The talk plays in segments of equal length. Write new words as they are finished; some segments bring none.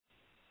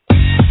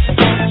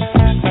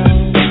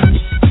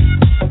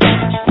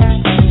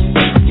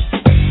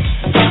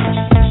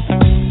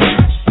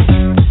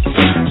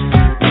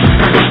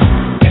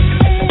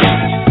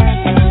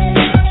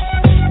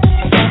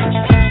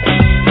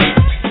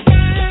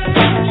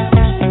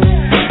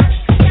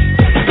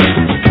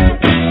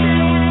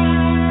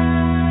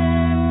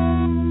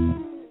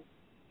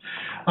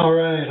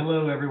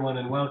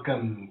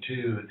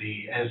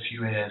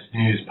SUAS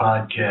News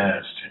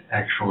podcast,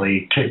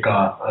 actually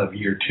kickoff of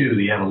year 2,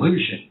 the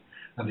evolution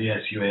of the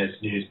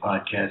SUAS News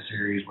podcast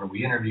series, where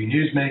we interview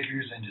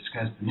newsmakers and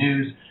discuss the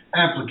news,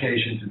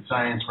 applications, and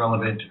science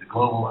relevant to the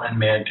global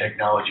unmanned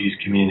technologies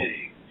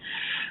community.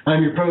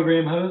 I'm your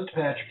program host,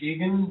 Patrick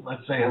Egan.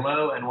 Let's say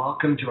hello and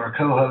welcome to our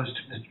co-host,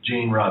 Mr.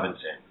 Gene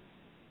Robinson.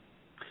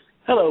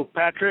 Hello,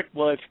 Patrick.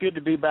 Well, it's good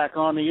to be back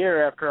on the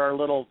air after our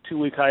little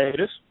 2-week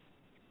hiatus.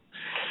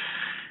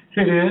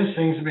 It is.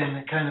 Things have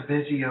been kind of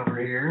busy over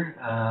here.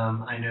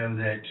 I know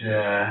that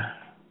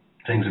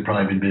things have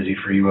probably been busy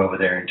for you over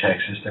there in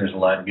Texas. There's a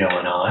lot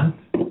going on.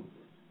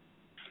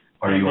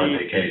 Or are you on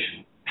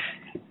vacation?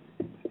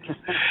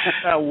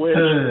 I wish.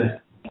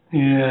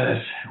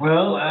 Yes.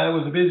 Well, it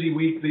was a busy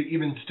week, but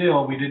even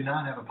still, we did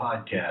not have a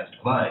podcast.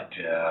 But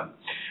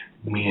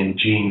me and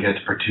Gene got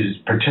to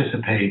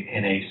participate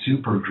in a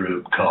super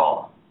group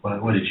call.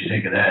 What did you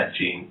think of that,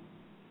 Gene?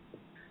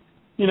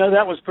 You know,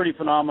 that was pretty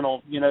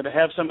phenomenal, to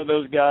have some of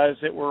those guys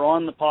that were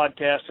on the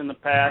podcast in the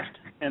past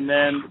and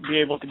then be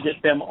able to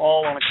get them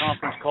all on a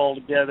conference call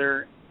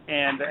together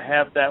and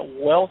have that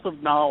wealth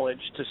of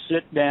knowledge to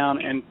sit down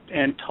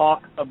and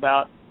talk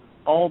about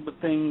all the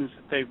things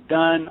that they've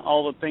done,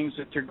 all the things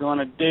that they're going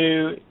to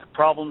do, the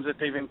problems that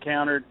they've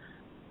encountered.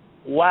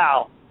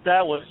 Wow,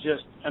 that was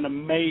just an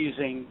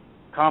amazing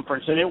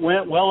conference. And it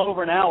went well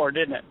over an hour,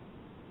 didn't it?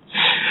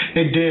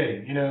 It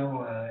did.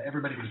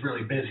 Everybody was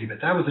really busy,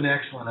 but that was an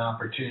excellent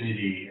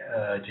opportunity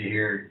to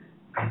hear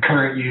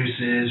current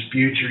uses,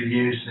 future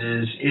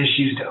uses,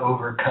 issues to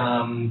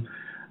overcome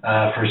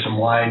for some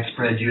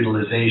widespread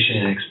utilization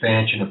and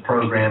expansion of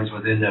programs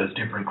within those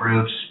different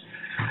groups.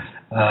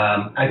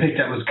 I think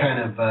that was kind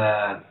of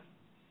the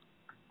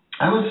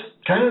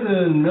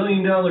 $1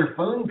 million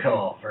phone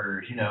call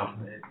for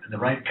the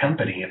right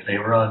company if they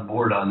were on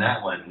board on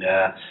that one.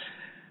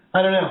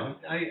 I don't know.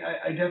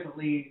 I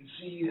definitely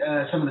see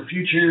some of the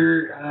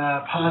future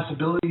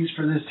possibilities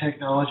for this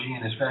technology,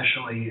 and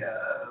especially,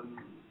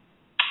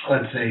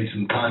 let's say,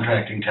 some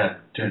contracting type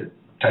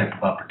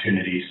of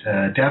opportunities.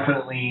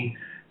 Definitely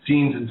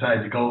scenes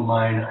inside the gold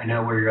mine. I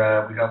know we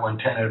got one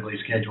tentatively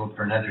scheduled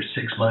for another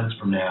 6 months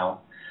from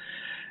now,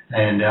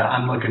 and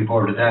I'm looking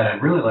forward to that.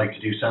 I'd really like to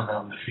do something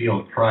out in the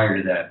field prior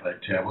to that,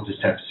 but we'll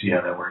just have to see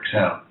how that works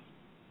out.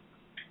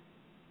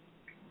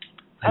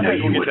 I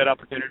think we'll get that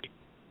opportunity.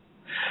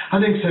 I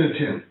think so,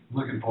 too.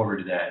 Looking forward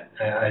to that.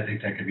 I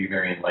think that could be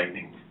very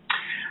enlightening.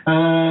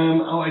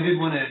 I did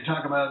want to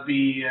talk about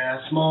the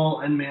Small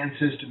Unmanned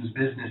Systems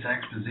Business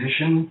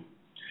Exposition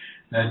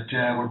that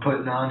we're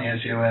putting on. The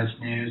SUAS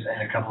News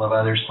and a couple of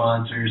other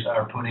sponsors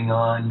are putting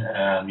on.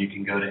 You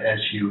can go to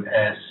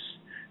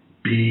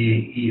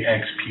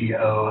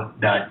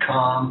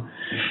susbexpo.com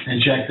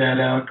and check that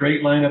out.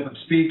 Great lineup of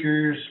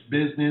speakers,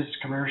 business,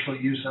 commercial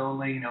use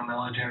only, no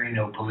military,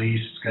 no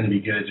police. It's going to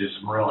be good, just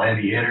some real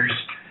heavy hitters.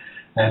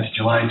 That's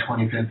July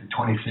 25th and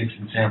 26th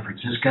in San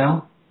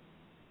Francisco.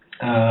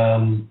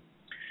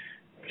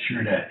 Be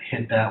sure to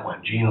hit that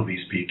one. Gene will be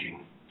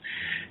speaking.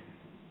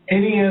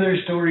 Any other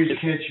stories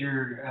catch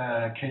your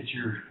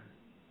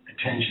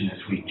attention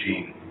this week,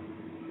 Gene?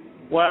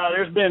 Well,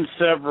 there's been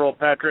several,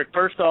 Patrick.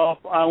 First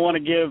off, I want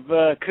to give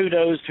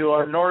kudos to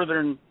our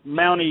northern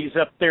Mounties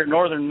up there,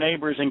 northern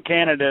neighbors in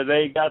Canada.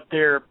 They got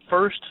their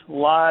first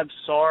live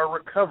SAR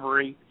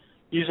recovery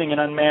using an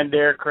unmanned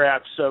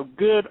aircraft, so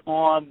good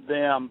on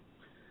them.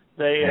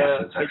 They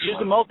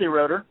used a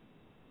multi-rotor.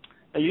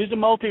 They used a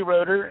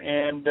multi-rotor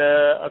and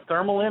a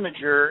thermal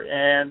imager,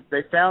 and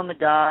they found the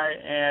guy,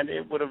 and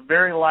it would have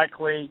very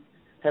likely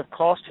have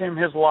cost him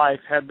his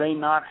life had they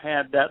not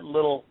had that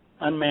little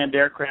unmanned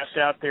aircraft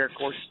out there. Of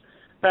course,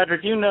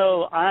 Patrick,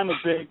 I'm a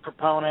big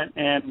proponent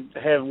and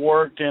have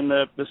worked in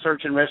the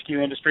search and rescue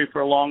industry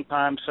for a long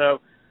time,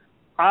 so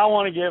I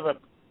want to give a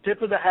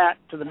tip of the hat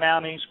to the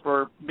Mounties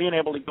for being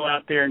able to go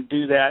out there and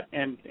do that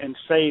and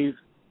save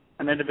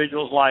an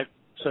individual's life.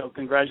 So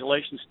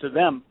congratulations to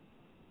them.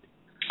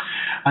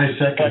 I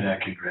second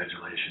that.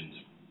 Congratulations.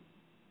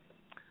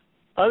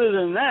 Other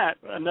than that,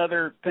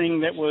 another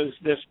thing that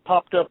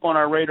popped up on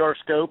our radar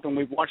scope, and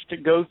we've watched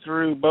it go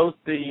through both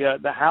the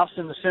House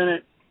and the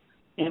Senate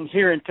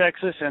here in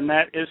Texas, and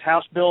that is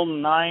House Bill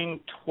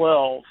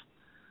 912.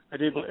 I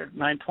did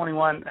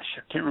 921. I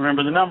can't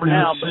remember the number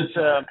now, but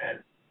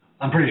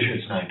I'm pretty sure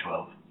it's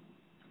 912.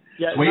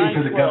 Yeah, it's waiting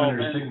for the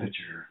governor's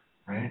signature,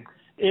 right?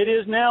 It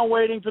is now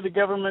waiting for the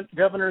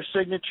governor's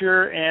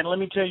signature, and let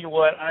me tell you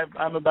what,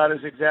 I'm about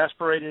as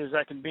exasperated as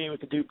I can be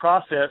with the due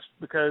process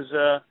because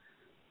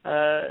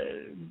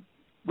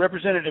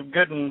Representative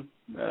Gooden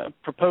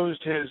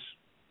proposed his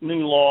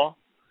new law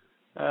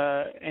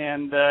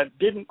and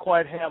didn't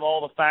quite have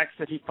all the facts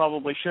that he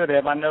probably should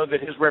have. I know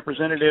that his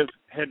representative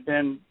had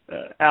been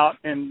out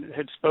and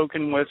had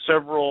spoken with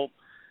several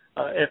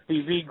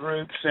FPV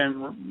groups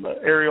and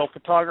aerial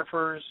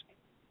photographers,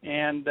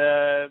 and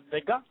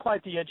they got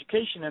quite the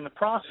education in the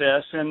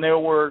process, and there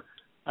were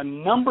a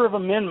number of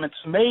amendments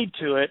made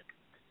to it.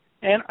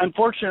 And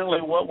unfortunately,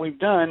 what we've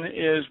done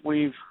is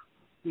we've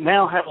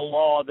now have a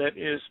law that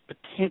is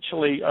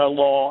potentially a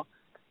law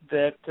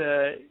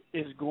that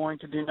is going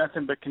to do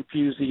nothing but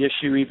confuse the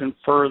issue even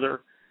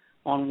further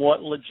on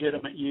what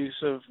legitimate use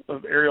of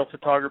aerial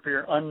photography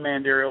or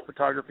unmanned aerial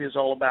photography is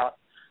all about.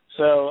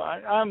 So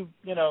I'm,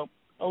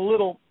 a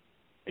little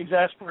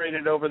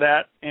exasperated over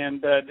that,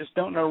 and just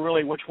don't know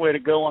really which way to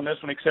go on this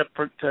one, except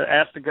to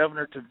ask the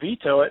governor to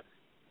veto it,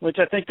 which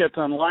I think that's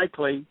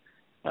unlikely.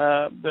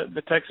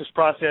 The Texas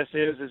process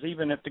is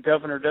even if the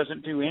governor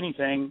doesn't do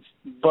anything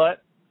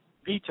but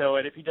veto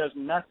it, if he does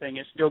nothing,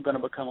 it's still going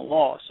to become a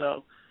law.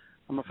 So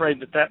I'm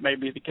afraid that may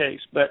be the case.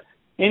 But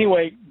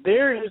anyway,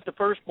 there is the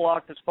first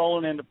block that's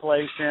fallen into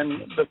place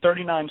in the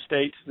 39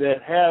 states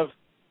that have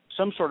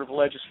some sort of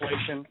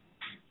legislation,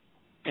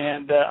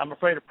 and I'm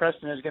afraid a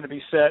precedent is going to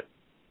be set,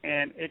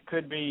 and it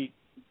could be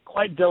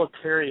quite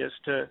deleterious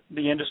to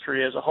the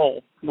industry as a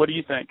whole. What do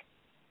you think?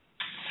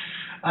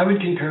 I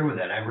would concur with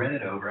that. I read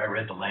it over. I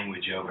read the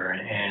language over,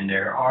 and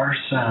there are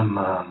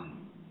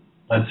some,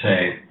 let's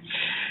say,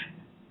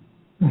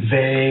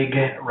 vague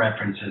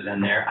references in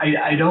there.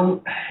 I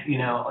don't,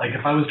 like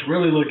if I was to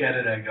really look at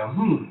it, I'd go,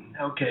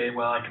 okay,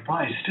 well, I could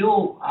probably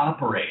still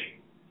operate.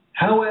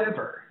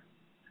 However,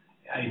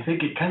 I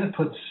think it kind of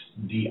puts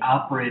the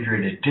operator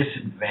at a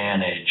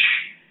disadvantage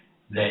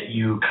that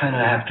you kind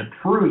of have to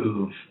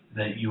prove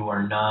that you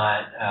are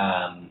not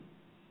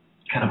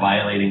kind of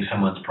violating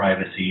someone's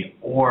privacy,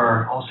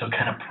 or also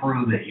kind of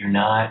prove that you're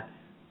not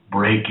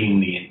breaking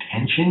the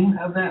intention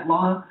of that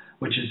law,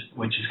 which is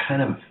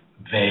kind of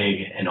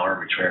vague and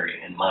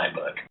arbitrary in my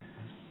book.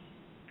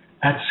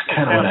 That's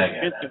kind of what I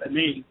get out of it.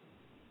 Me.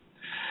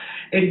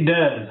 It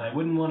does. I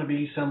wouldn't want to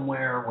be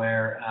somewhere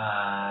where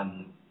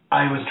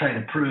I was trying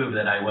to prove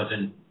that I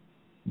wasn't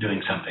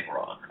doing something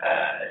wrong.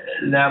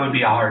 That would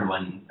be a hard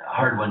one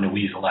to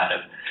weasel out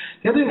of.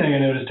 The other thing I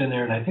noticed in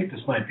there, and I think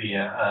this might be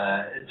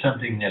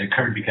something that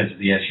occurred because of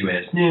the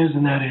UAS News,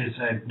 and that is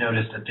I've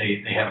noticed that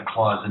they have a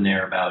clause in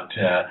there about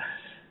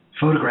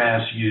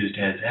photographs used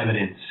as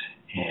evidence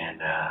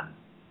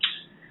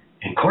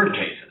in court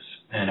cases.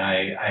 And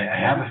I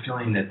have a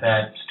feeling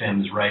that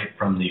stems right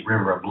from the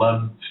River of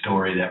Blood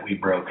story that we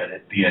broke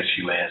at the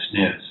UAS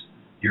News.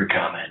 Your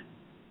comment?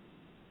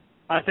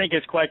 I think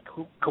it's quite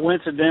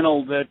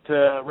coincidental that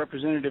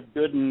Representative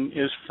Gooden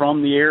is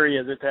from the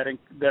area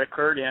that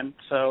occurred in,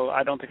 so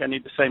I don't think I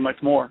need to say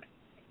much more.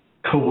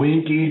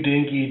 Coinky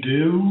dinky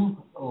doo,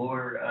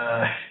 or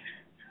I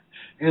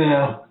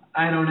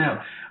don't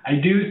know. I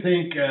do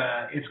think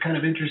it's kind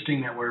of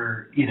interesting that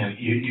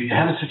you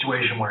have a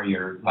situation where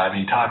you're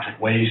driving toxic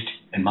waste,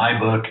 in my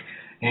book,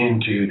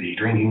 into the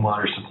drinking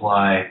water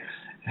supply,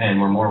 and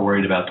we're more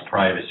worried about the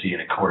privacy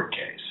in a court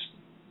case.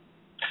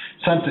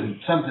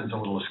 Something's a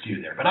little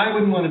askew there, but I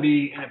wouldn't want to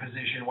be in a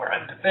position where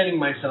I'm defending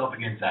myself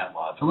against that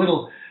law. It's a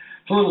little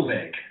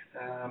vague,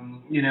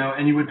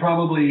 and you would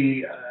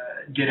probably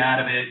get out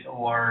of it,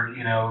 or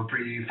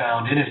be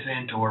found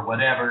innocent or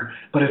whatever,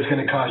 but it's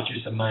going to cost you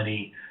some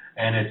money,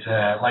 and it's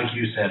like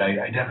you said,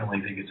 I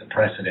definitely think it's a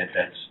precedent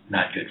that's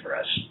not good for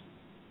us.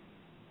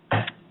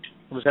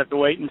 We'll just have to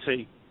wait and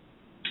see.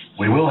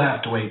 We will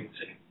have to wait and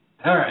see.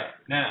 All right,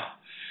 now.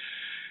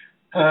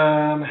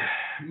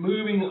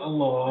 Moving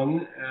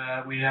along,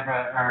 we have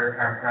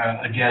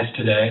a guest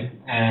today,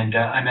 and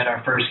I met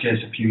our first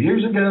guest a few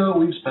years ago.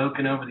 We've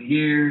spoken over the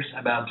years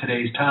about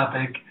today's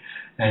topic,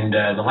 and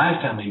the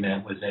last time we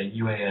met was at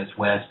UAS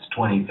West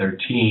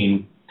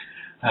 2013,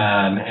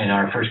 and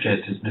our first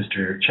guest is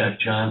Mr. Chuck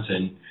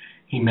Johnson.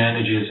 He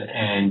manages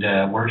and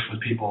works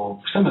with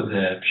people, some of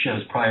the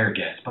show's prior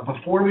guests. But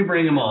before we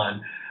bring him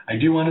on, I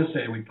do want to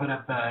say we put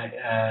up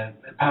a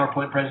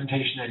PowerPoint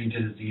presentation that he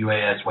did at the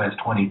UAS West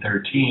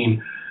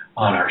 2013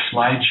 on our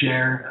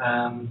SlideShare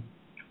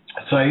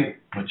site,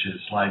 which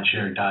is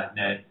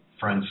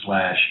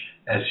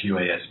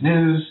slideshare.net/SUAS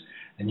News,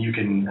 and you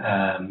can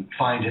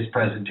find his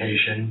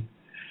presentation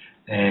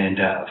and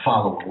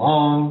follow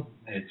along.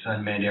 It's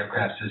Unmanned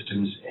Aircraft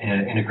Systems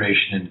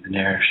Integration into the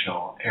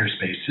National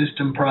Airspace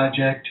System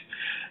Project.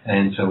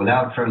 And so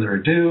without further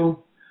ado,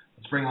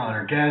 let's bring on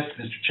our guest,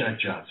 Mr. Chuck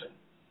Johnson.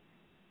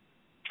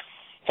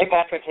 Hey,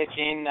 Patrick. Hey,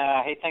 Gene.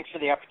 Hey, thanks for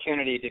the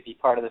opportunity to be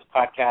part of this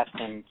podcast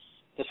and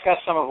discuss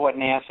some of what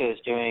NASA is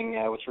doing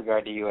with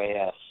regard to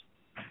UAS.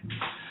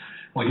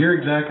 Well, you're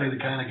exactly the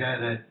kind of guy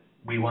that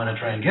we want to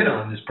try and get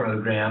on this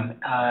program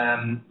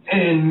and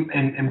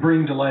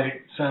bring to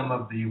light some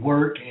of the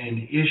work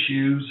and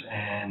issues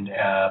and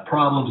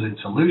problems and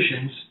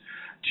solutions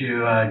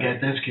to get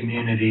this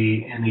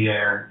community in the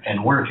air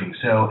and working.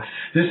 So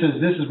this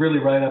is really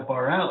right up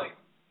our alley.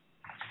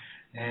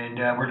 And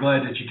we're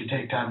glad that you could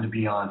take time to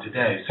be on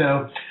today.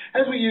 So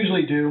as we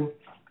usually do,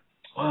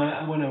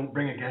 I want to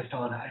bring a guest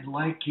on. I'd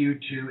like you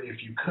to,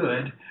 if you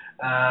could,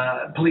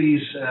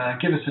 please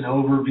give us an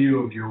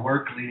overview of your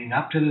work leading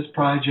up to this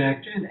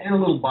project and a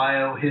little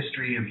bio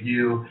history of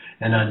you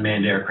and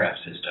unmanned aircraft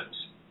systems.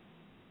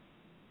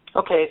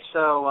 Okay,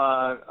 so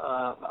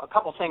a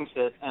couple things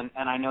and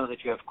I know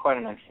that you have quite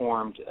an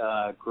informed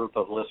group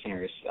of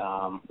listeners,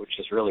 which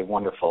is really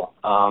wonderful.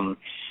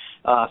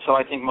 So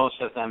I think most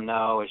of them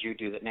know, as you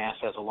do, that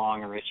NASA has a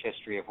long and rich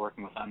history of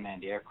working with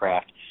unmanned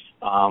aircraft.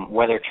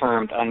 whether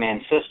termed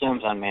unmanned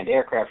systems, unmanned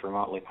aircraft,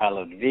 remotely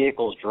piloted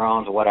vehicles,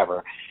 drones,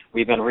 whatever.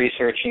 We've been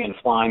researching and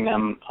flying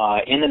them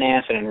in the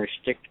NAS and in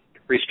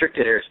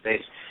restricted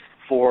airspace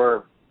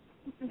for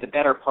the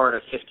better part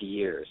of 50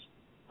 years.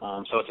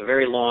 So it's a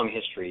very long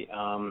history.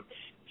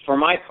 For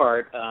my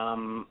part,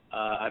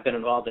 I've been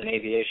involved in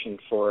aviation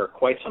for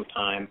quite some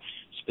time,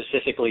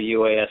 specifically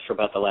UAS for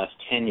about the last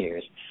 10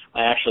 years.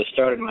 I actually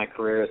started my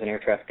career as an air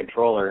traffic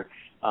controller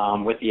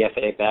with the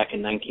FAA back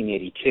in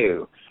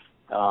 1982.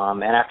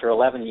 And after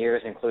 11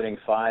 years, including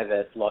 5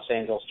 at Los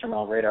Angeles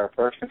Terminal Radar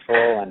Approach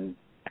Control and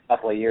a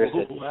couple of years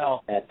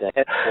at the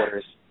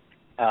headquarters,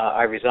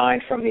 I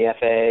resigned from the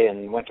FAA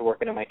and went to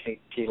work at MIT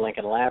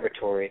Lincoln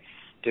Laboratory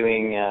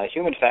doing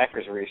human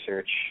factors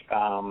research,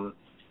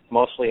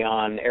 mostly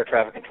on air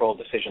traffic control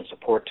decision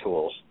support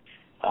tools.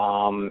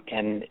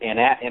 And in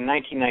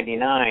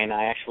 1999,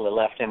 I actually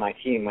left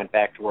MIT and went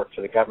back to work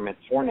for the government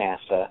for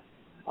NASA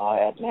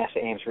at NASA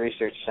Ames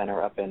Research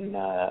Center up in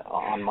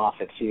on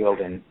Moffett Field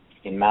in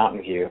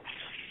Mountain View.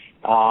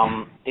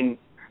 I think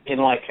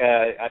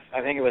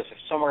it was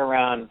somewhere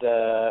around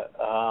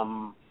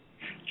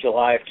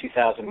July of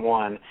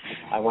 2001,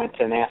 I went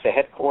to NASA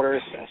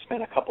headquarters. I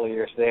spent a couple of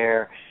years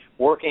there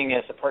working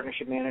as a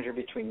partnership manager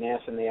between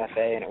NASA and the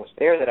FAA, and it was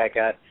there that I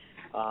got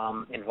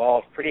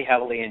involved pretty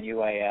heavily in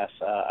UAS.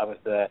 I was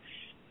the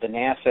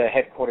NASA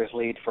headquarters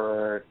lead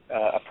for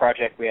a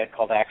project we had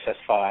called Access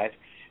 5,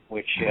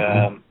 which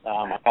I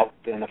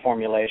helped in the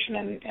formulation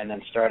and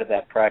then started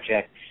that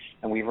project.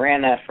 And we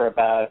ran that for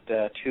about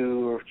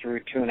 2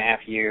 through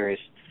 2.5 years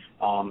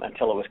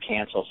until it was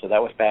canceled. So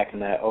that was back in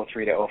the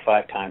 03 to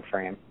 05 time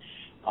frame.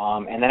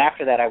 And then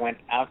after that, I went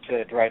out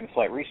to Dryden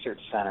Flight Research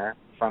Center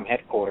from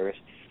headquarters,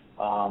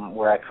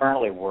 where I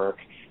currently work.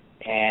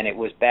 And it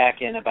was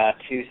back in about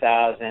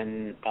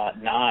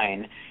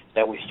 2009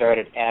 that we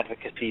started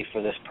advocacy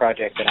for this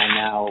project that I'm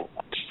now.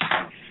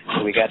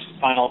 So we got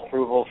final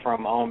approval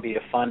from OMB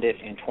to fund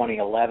it in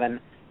 2011.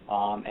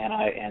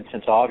 And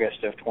since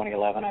August of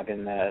 2011, I've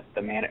been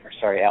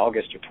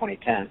August of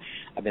 2010,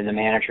 I've been the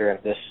manager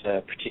of this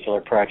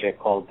particular project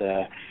called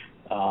the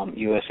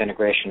UAS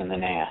Integration in the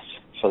NAS.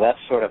 So that's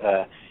sort of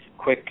a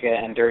quick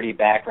and dirty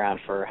background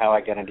for how I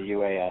got into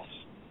UAS.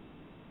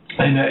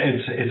 And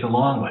it's a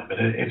long one, but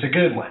it's a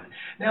good one.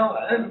 Now,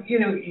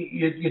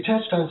 you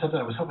touched on something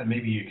I was hoping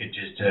maybe you could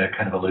just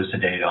kind of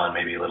elucidate on,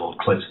 maybe a little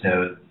Cliff's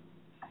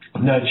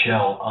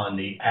nutshell on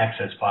the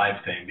Access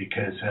 5 thing,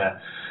 because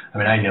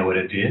I know what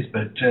it is,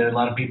 but a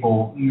lot of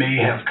people may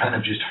have kind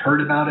of just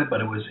heard about it,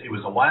 but it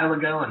was a while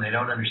ago, and they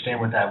don't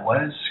understand what that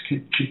was.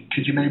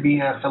 Could you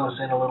maybe fill us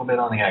in a little bit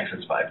on the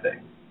Access 5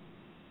 thing?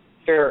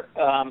 Sure.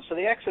 So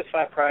the Access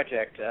 5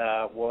 project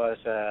was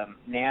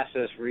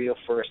NASA's real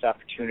first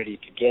opportunity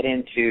to get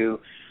into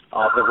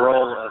the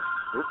role of.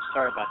 Oops,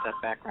 sorry about that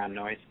background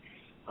noise.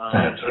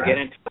 Get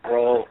into the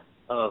role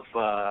of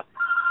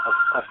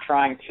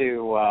trying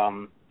to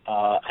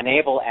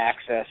enable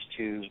access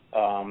to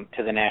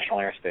the National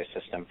Airspace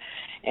System,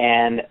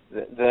 and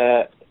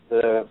the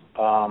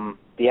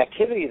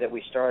activity that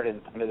we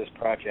started under this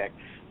project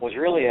was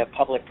really a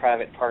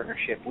public-private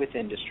partnership with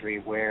industry,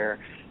 where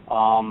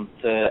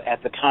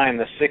at the time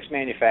the 6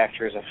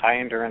 manufacturers of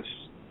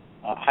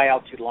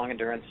high-altitude,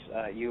 long-endurance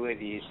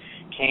UAVs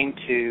came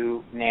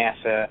to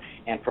NASA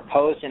and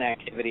proposed an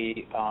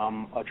activity,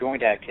 a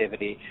joint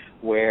activity,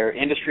 where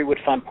industry would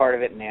fund part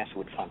of it and NASA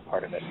would fund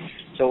part of it.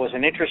 So it was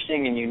an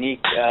interesting and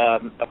unique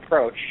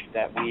approach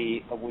that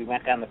we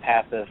went down the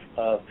path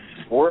of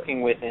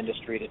working with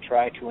industry to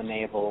try to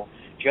enable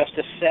just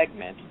a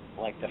segment,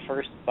 like the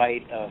first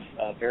bite of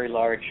a very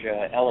large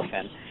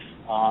elephant,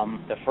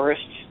 the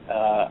first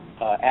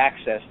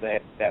access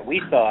that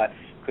we thought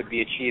could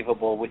be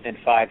achievable within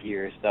 5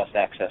 years, thus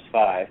Access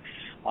 5,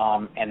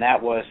 and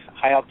that was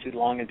high-altitude,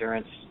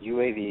 long-endurance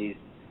UAVs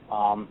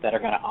that are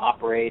going to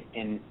operate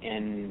in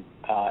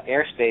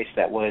airspace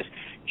that was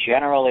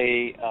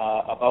generally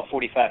above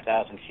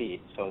 45,000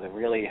 feet, so the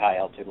really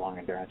high-altitude,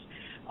 long-endurance.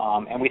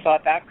 And we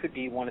thought that could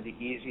be one of the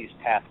easiest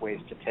pathways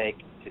to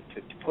take to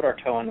put our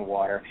toe in the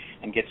water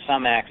and get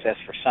some access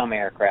for some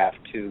aircraft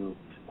to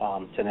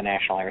the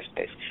national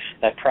airspace.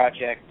 That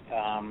project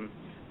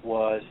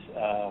was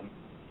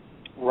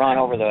run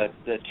over the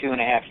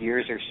 2.5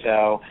 years or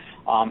so,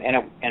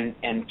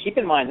 and keep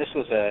in mind this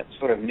was a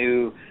sort of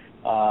new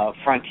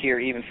frontier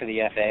even for the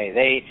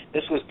FAA.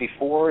 This was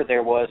before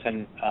there was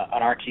an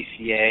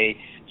RTCA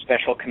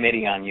special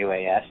committee on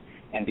UAS,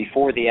 and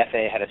before the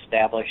FAA had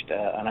established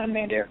an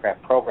unmanned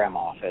aircraft program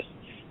office,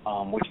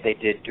 which they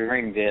did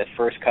during the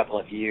first couple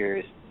of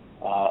years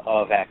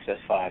of Access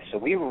 5. So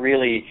we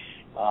really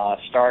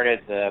started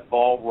the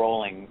ball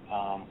rolling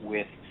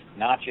with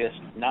not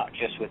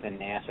just within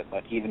NASA,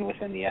 but even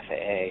within the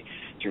FAA,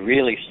 to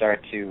really start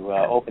to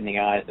open the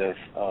eyes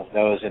of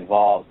those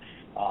involved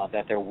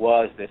that there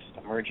was this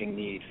emerging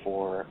need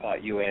for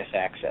UAS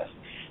access.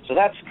 So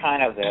that's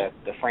kind of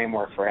the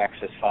framework for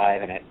Access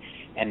 5,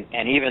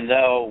 and even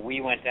though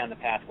we went down the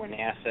path where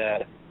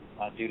NASA,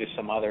 due to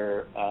some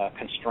other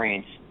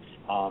constraints,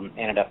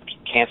 ended up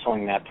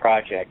canceling that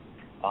project,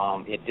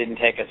 It didn't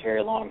take us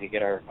very long to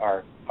get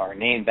our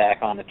name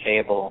back on the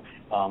table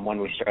when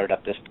we started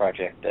up this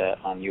project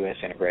on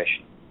UAS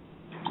Integration.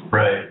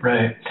 Right.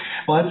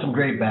 Well, that's some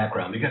great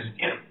background because,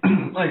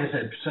 like I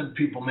said, some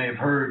people may have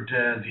heard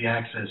the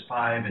Access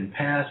 5 in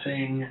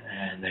passing,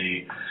 and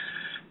they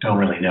don't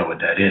really know what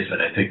that is,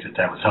 but I think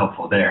that was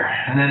helpful there.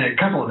 And then a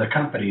couple of the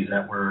companies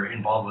that were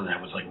involved with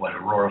that was like,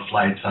 Aurora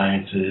Flight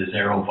Sciences,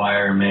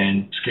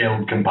 AeroVironment,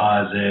 Scaled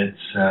Composites,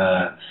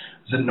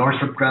 was it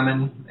Northrop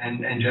Grumman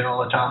and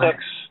General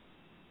Atomics?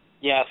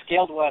 Yeah,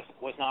 Scaled was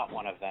not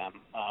one of them.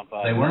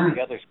 But they weren't?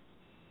 The others,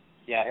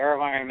 yeah,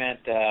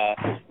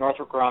 AeroVironment,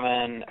 Northrop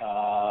Grumman,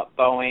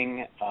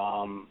 Boeing,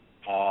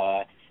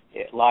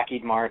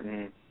 Lockheed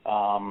Martin,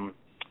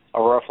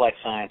 Aurora Flight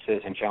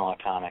Sciences, and General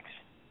Atomics.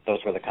 Those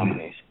were the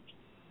companies.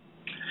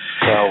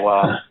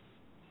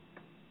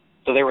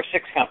 So there were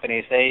 6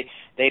 companies.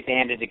 They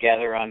banded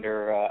together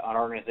under an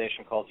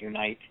organization called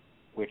Unite,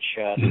 which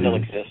still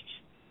exists.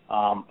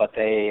 But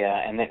they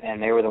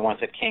were the ones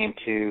that came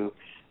to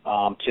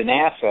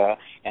NASA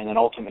and then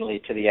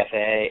ultimately to the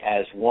FAA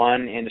as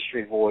one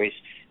industry voice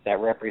that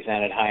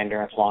represented high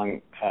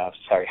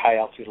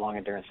altitude long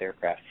endurance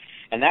aircraft.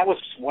 And that was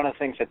one of the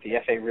things that the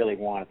FAA really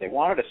wanted. They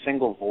wanted a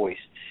single voice,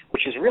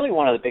 which is really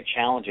one of the big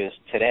challenges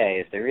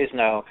today, is there is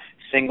no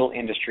single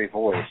industry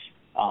voice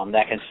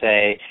that can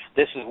say,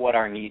 this is what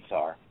our needs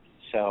are.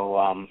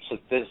 So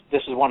this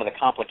is one of the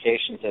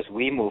complications as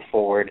we move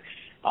forward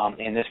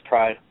in this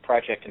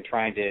project and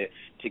trying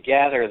to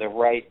gather the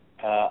right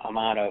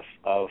amount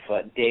of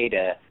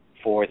data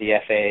for the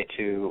FAA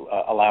to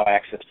allow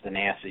access to the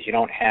NAS. You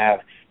don't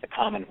have the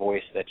common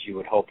voice that you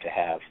would hope to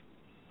have,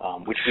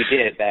 which we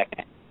did back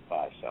in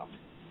 1995. So.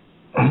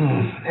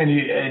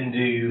 And do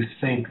you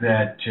think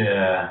that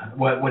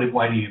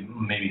why do you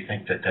maybe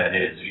think that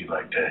is? If you'd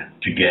like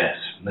to guess,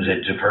 is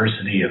it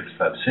diversity of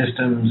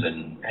systems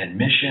and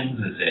missions?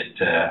 Is it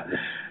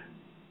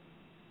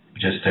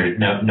just there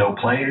no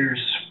players?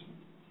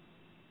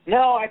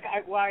 No,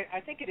 I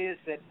think it is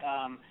that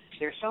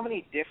there's so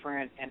many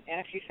different, and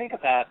if you think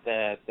about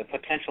the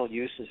potential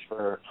uses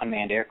for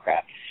unmanned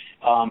aircraft,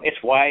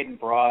 it's wide and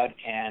broad,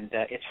 and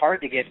it's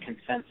hard to get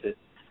consensus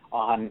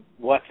on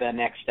what the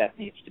next step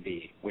needs to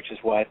be, which is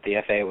what the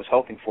FAA was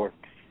hoping for,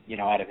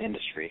 out of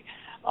industry.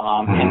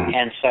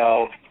 And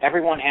so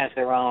everyone has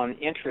their own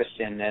interest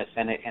in this,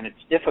 and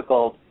it's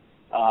difficult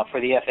for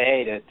the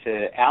FAA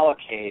to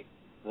allocate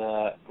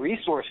the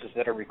resources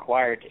that are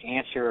required to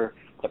answer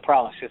the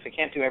problems, because they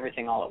can't do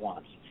everything all at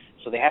once.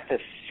 So they have to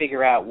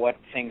figure out what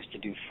things to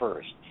do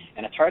first.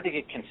 And it's hard to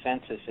get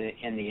consensus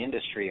in the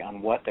industry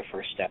on what the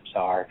first steps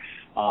are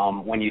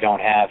when you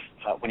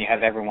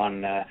have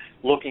everyone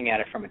looking at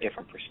it from a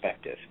different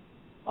perspective.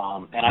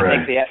 And I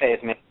think the FAA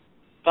has made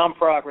some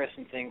progress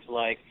in things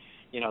like,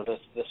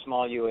 the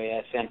small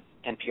UAS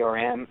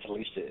NPRM, at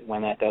least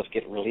when that does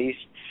get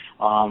released.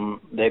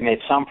 They've made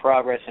some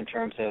progress in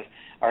terms of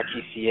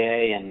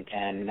RTCA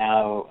and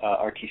now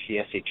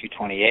RTCSA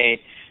 228.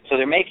 So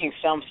they're making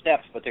some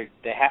steps, but they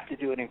have to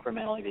do it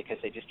incrementally because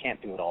they just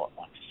can't do it all at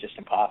once. It's just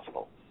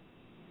impossible.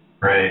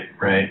 Right.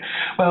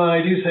 Well,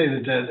 I do say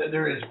that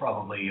there is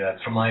probably,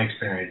 from my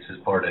experience as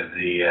part of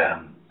the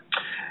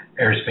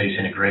aerospace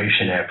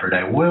integration effort,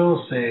 I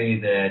will say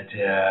that,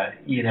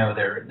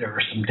 there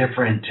are some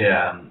different,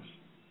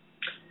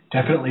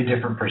 definitely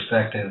different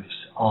perspectives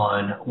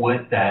on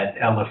what that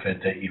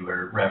elephant that you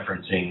were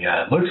referencing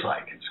looks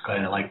like. It's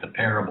kind of like the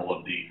parable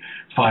of the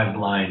 5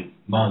 blind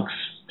monks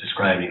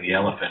describing the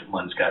elephant.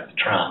 One's got the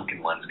trunk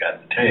and one's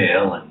got the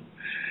tail, and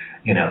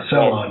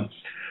so on.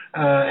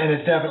 And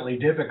it's definitely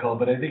difficult,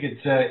 but I think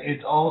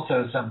it's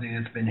also something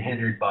that's been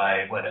hindered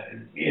by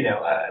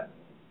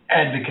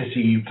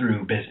advocacy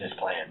through business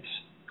plans.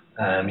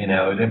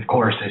 Of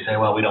course they say,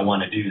 well, we don't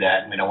want to do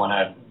that, and we don't want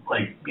to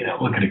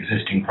look at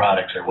existing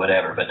products or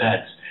whatever. But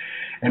that's,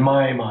 in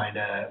my mind,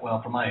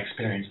 from my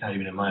experience, not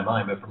even in my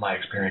mind, but from my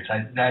experience,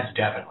 that's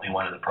definitely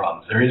one of the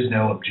problems. There is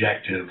no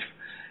objective,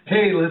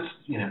 hey, let's,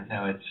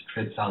 now it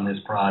fits on this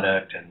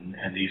product and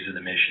these are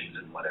the missions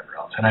and whatever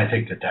else. And I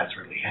think that that's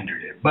really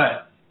hindered it.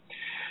 But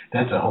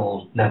that's a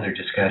whole nother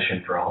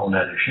discussion for a whole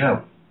nother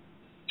show.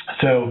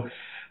 So,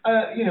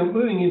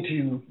 moving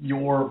into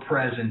your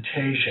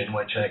presentation,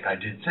 which, like I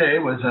did say,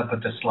 was up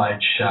at the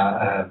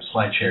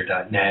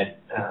slideshare.net,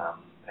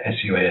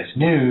 SUAS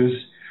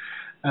News,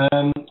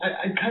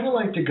 I'd kind of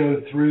like to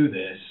go through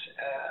this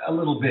a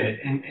little bit.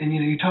 And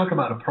you talk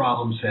about a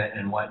problem set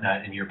and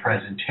whatnot in your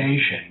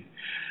presentation.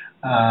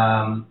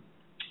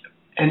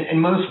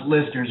 And most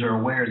listeners are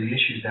aware of the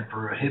issues that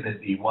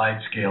prohibit the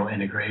wide-scale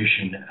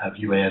integration of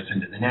UAS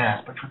into the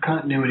NAS. But for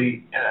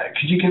continuity,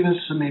 could you give us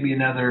maybe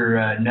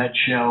another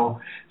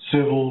nutshell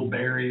civil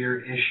barrier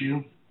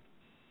issue,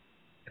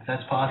 if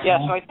that's possible? Yeah,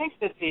 so I think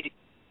that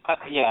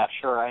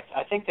sure.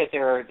 I think that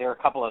there are a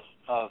couple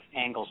of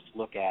angles to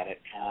look at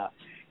it.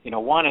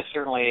 One is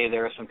certainly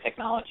there are some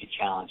technology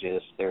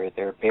challenges. There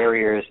are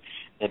barriers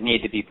that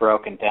need to be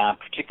broken down,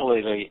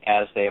 particularly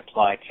as they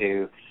apply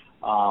to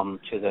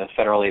the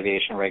federal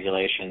aviation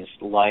regulations,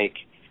 like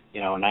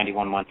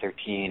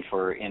 91.113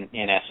 for, in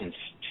essence,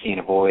 see and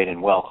avoid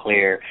and well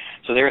clear.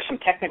 So there are some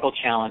technical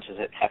challenges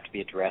that have to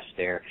be addressed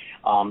there.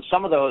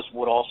 Some of those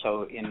would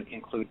also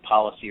include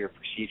policy or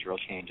procedural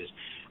changes.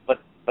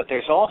 But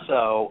there's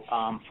also,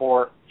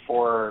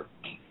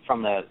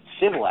 from the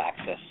civil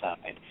access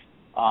side,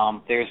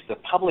 there's the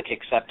public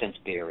acceptance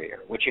barrier,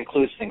 which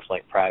includes things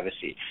like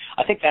privacy.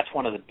 I think that's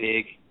one of the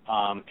big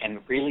and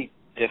really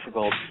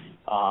difficult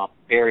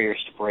barriers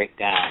to break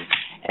down.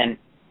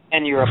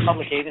 And you're a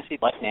public agency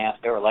like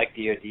NASA or like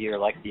DoD or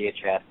like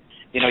DHS.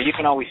 You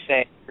can always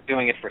say we're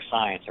doing it for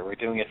science or we're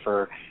doing it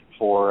for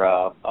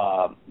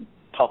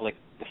public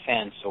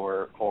defense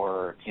or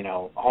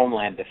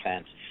homeland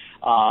defense.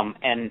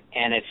 And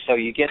it's so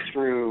you get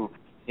through.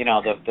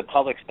 The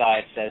public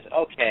side says,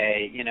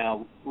 okay,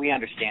 we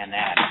understand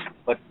that,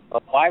 but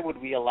why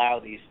would we allow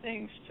these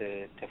things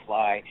to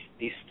fly,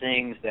 these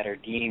things that are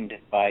deemed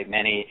by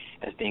many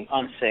as being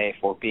unsafe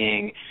or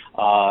being,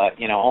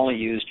 only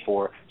used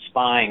for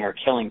spying or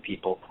killing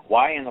people?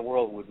 Why in the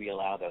world would we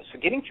allow those? So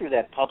getting through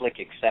that public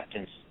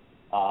acceptance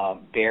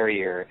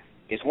barrier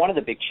is one of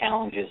the big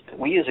challenges that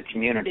we as a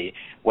community,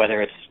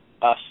 whether it's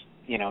us,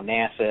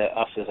 NASA,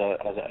 us as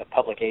a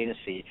public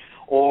agency,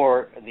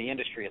 or the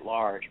industry at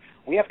large,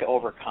 we have to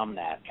overcome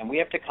that, and we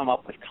have to come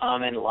up with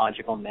common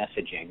logical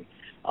messaging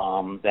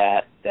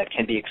that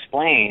can be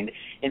explained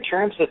in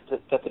terms that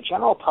the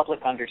general public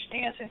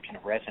understands and can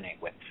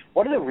resonate with.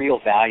 What are the real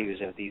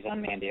values of these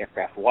unmanned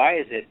aircraft? Why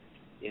is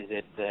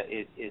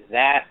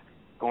that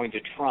going to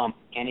trump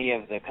any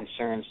of the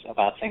concerns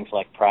about things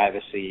like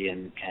privacy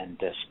and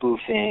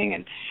spoofing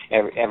and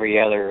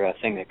every other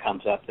thing that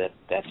comes up that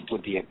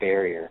would be a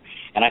barrier?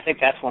 And I think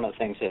that's one of the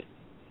things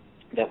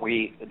that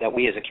we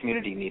as a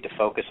community need to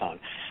focus on.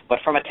 But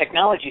from a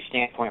technology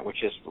standpoint,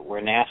 which is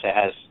where NASA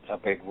has a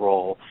big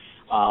role,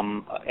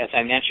 as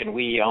I mentioned,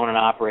 we own and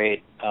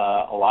operate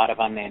a lot of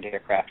unmanned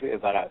aircraft. We have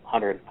about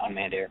 100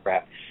 unmanned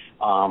aircraft.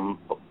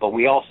 But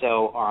we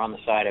also are on the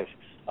side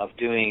of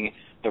doing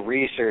the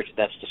research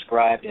that's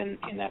described in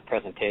that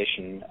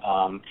presentation.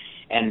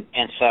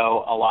 And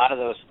so a lot of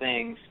those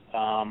things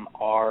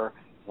are,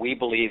 we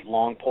believe,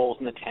 long poles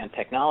in the tent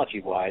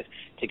technology-wise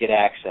to get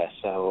access.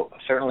 So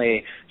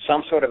certainly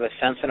some sort of a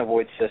sense and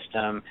avoid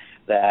system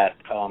that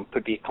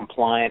could be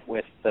compliant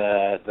with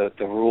the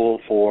rule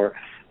for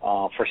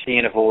see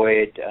and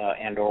avoid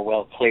and or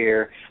well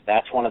clear.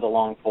 That's one of the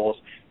long poles.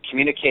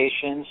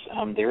 Communications,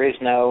 there is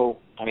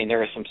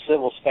some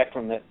civil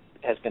spectrum that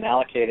has been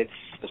allocated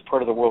as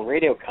part of the World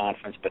Radio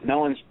Conference, but no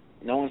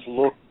one's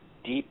looked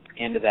deep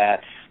into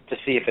that to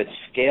see if it's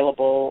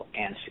scalable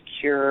and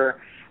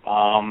secure.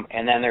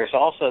 And then there's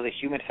also the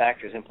human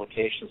factors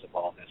implications of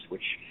all this,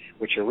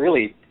 which are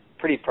really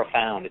pretty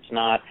profound. It's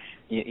not,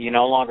 you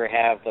no longer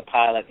have the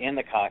pilot in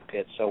the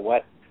cockpit, so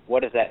what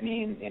does that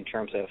mean in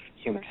terms of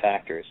human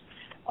factors?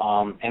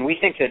 And we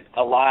think that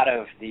a lot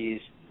of these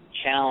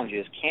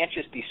challenges can't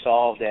just be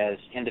solved as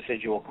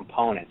individual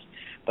components,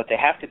 but they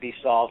have to be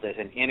solved as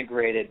an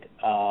integrated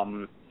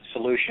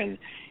solution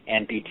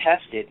and be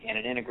tested in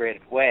an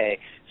integrated way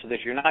so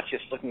that you're not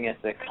just looking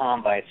at the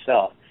comm by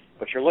itself,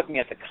 but you're looking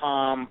at the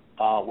comm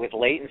with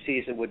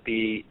latencies that would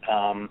be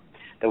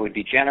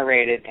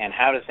generated, and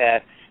how does that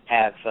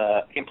have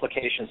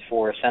implications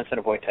for a sense and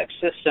avoid type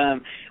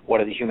system?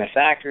 What are the human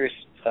factors,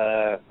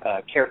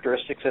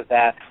 characteristics of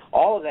that?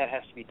 All of that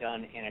has to be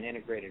done in an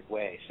integrated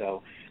way.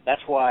 So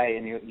that's why,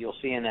 and you'll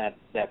see in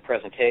that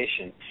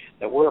presentation,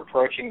 that we're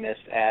approaching this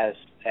as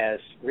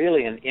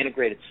really an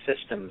integrated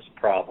systems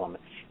problem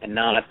and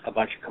not a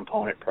bunch of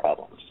component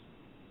problems.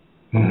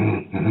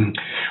 Mm-hmm.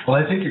 Well,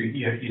 I think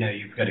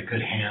you've got a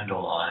good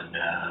handle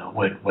on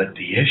what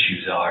the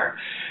issues are,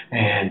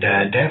 and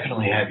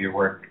definitely have your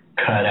work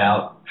cut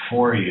out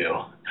for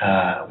you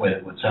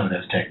with some of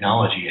those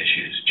technology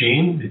issues.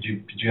 Gene, did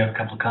you have a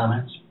couple of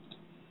comments?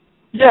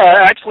 Yeah,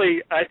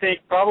 actually, I think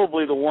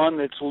probably the one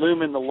that's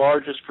looming the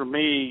largest for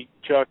me,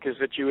 Chuck, is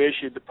that you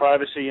issued the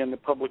privacy and the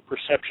public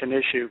perception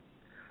issue.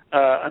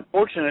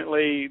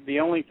 Unfortunately, the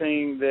only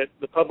thing that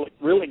the public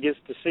really gets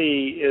to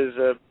see is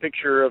a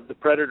picture of the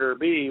Predator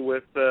B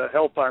with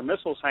Hellfire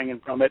missiles hanging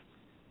from it,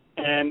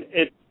 and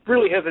it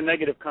really has a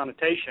negative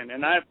connotation.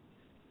 And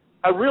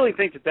I really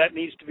think that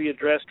needs to be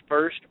addressed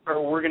first,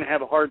 or we're going to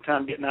have a hard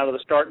time getting out of the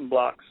starting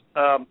blocks.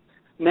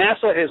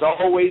 NASA has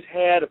always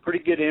had a pretty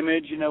good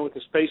image, with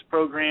the space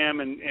program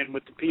and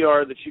with the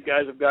PR that you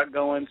guys have got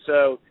going.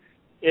 So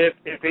if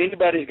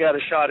anybody's got a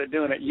shot at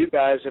doing it, you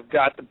guys have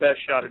got the best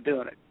shot at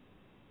doing it.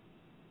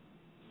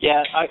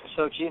 Yeah,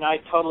 so Gene, I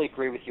totally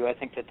agree with you. I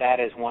think that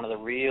is one of the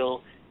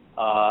real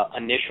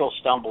initial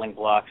stumbling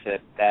blocks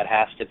that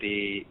has to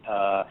be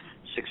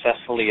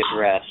successfully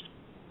addressed,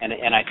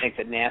 and I think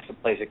that NASA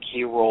plays a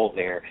key role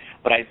there.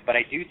 But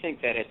I do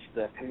think that it's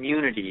the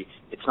community.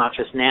 It's not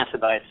just NASA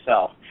by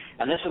itself,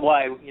 and this is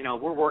why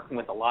we're working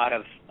with a lot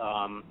of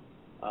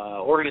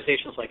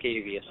organizations like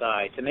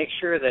AUVSI to make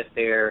sure that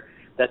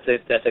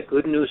the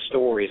good news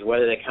stories,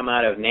 whether they come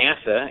out of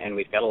NASA, and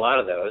we've got a lot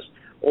of those,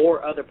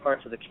 or other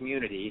parts of the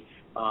community,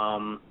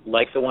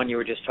 like the one you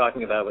were just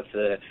talking about with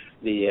the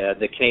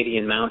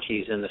Canadian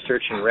Mounties and the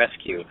search and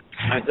rescue.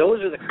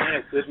 Those are the kind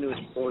of good news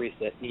stories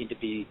that need to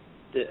be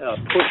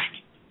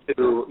pushed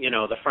to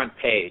the front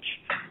page.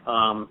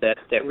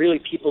 That really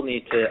people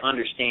need to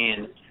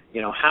understand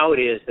how it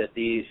is that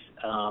these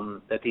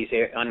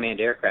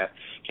unmanned aircraft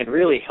can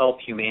really help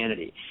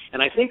humanity.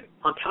 And I think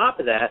on top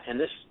of that, and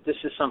this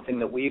is something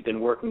that we've been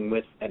working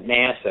with at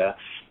NASA,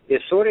 is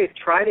sort of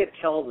try to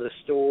tell the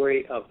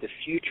story of the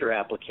future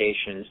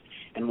applications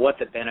and what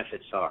the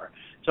benefits are.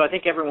 So I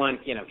think everyone,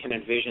 can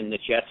envision the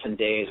Jetson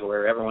days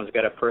where everyone's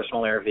got a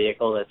personal air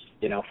vehicle that's,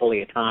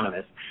 fully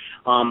autonomous.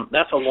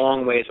 That's a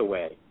long ways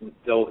away,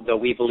 though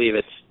we believe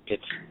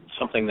it's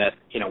something that,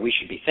 we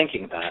should be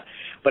thinking about.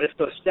 But it's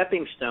those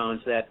stepping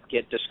stones that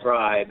get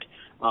described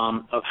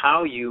of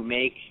how you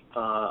make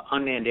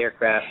unmanned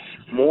aircraft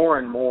more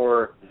and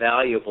more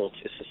valuable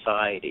to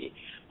society.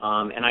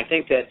 And I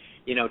think that,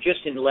 just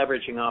in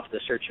leveraging off the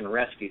search and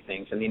rescue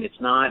things, it's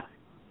not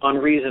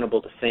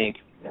unreasonable to think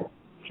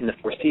in the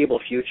foreseeable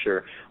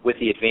future with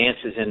the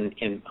advances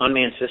in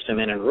unmanned system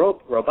and in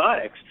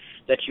robotics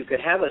that you could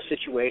have a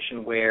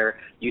situation where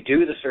you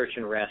do the search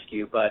and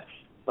rescue, but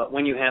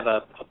when you have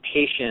a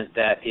patient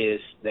that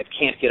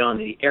can't get on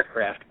the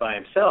aircraft by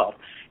himself,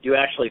 you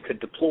actually could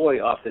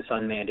deploy off this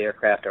unmanned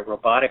aircraft a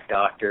robotic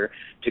doctor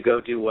to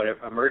go do what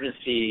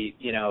emergency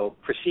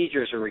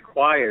procedures are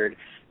required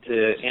to,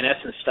 in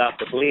essence, stop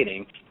the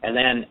bleeding, and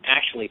then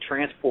actually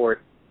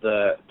transport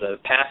the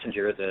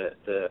passenger,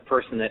 the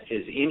person that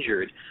is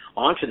injured,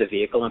 onto the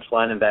vehicle and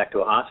fly them back to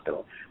a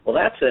hospital. Well,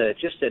 that's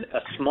just a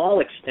small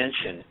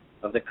extension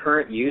of the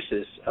current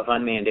uses of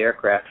unmanned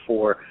aircraft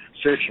for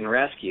search and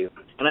rescue.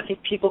 And I think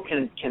people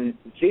can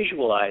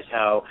visualize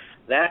how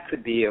that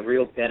could be a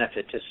real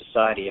benefit to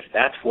society if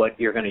that's what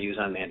you're going to use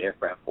unmanned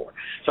aircraft for.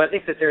 So I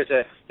think that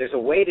there's a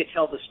way to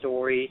tell the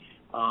story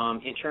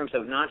in terms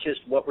of not just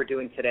what we're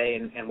doing today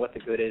and what the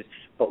good is,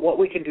 but what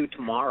we can do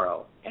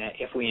tomorrow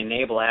if we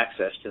enable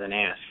access to the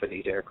NAS for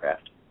these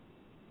aircraft.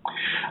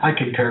 I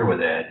concur with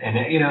that,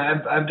 and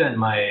I've done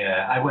my.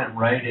 I went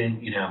right in,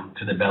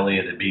 to the belly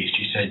of the beast.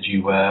 You said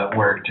you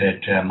worked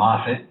at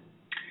Moffitt.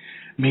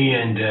 Me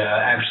and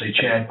actually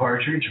Chad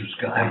Partridge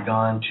have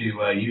gone to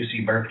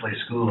UC Berkeley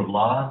School of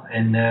Law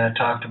and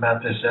talked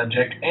about this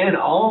subject, and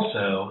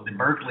also the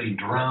Berkeley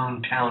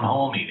Drone Town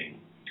Hall meeting,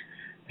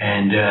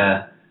 and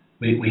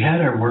we had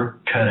our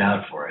work cut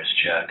out for us,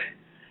 Chuck.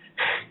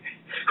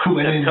 We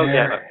went in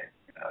there.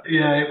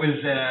 Yeah, it was.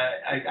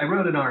 I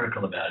wrote an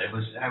article about it.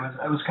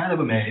 I was kind of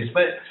amazed,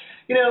 but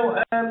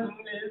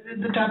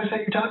the topics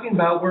that you're talking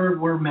about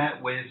were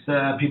met with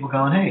people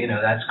going, hey,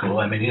 that's cool.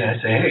 I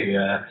say, hey,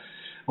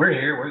 we're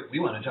here. We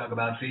want to talk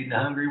about feeding a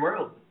hungry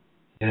world.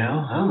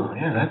 Oh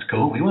yeah, that's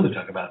cool. We want to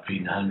talk about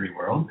feeding a hungry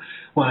world.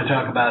 Want to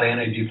talk about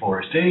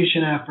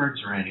anti-deforestation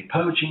efforts or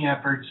anti-poaching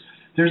efforts.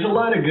 There's a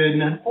lot of good,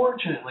 and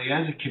unfortunately,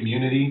 as a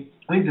community,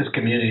 I think this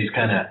community's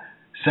kind of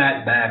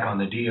sat back on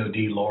the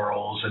DOD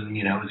laurels and,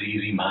 it was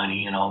easy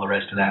money and all the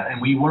rest of that.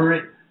 And we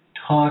weren't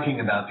talking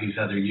about these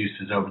other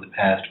uses over the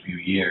past few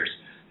years.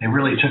 They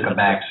really took a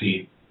back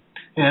seat.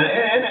 And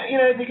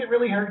I think it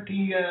really hurt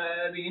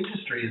the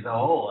industry as a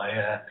whole.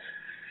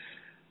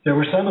 There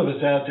were some of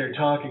us out there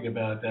talking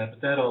about that,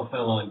 but that all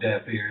fell on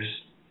deaf ears.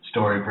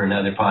 Story for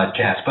another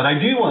podcast. But I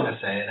do want to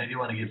say, and I do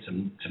want to give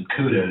some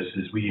kudos,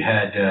 is we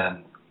had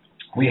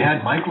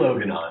Mike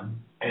Logan on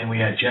and we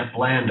had Jeff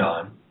Bland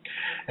on.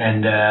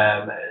 And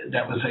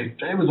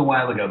it was a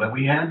while ago, but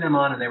we had them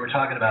on and they were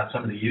talking about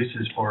some of the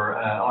uses for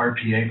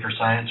RPA for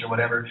science or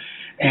whatever.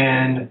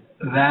 And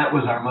that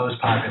was our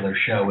most popular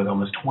show with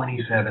almost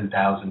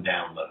 27,000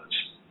 downloads.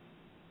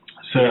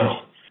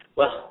 So,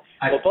 well,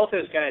 both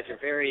those guys are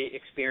very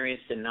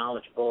experienced and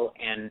knowledgeable,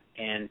 and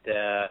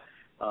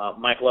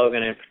Mike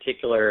Logan in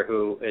particular,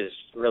 who is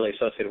really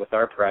associated with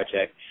our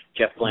project.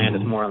 Jeff Bland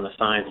is more on the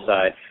science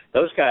side.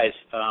 Those guys,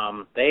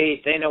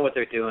 they know what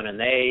they're doing, and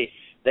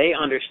they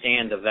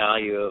understand the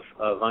value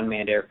of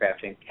unmanned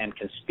aircraft and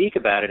can speak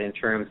about it in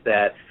terms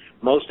that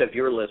most of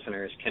your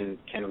listeners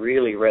can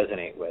really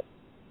resonate with.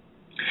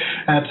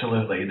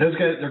 Absolutely. Those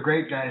guys, they're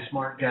great guys,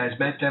 smart guys.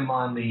 Met them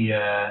on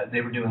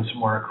they were doing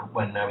some work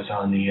when I was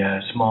on the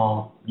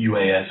small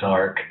UAS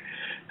ARC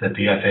that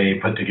the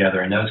FAA put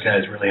together, and those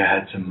guys really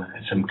had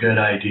some good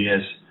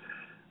ideas.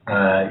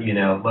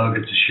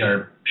 Logan's a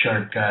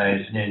sharp guy,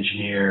 he's an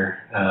engineer.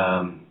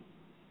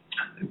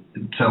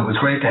 So it was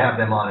great to have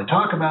them on and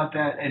talk about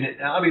that. And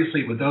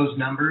obviously with those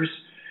numbers,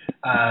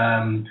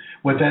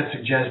 what that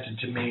suggested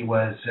to me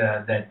was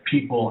that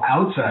people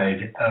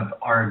outside of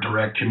our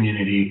direct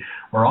community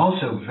were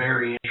also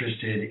very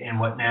interested in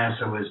what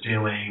NASA was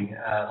doing,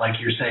 like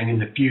you're saying, in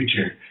the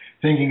future,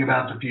 thinking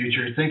about the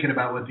future, thinking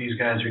about what these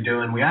guys are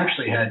doing. We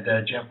actually had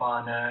Jeff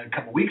on a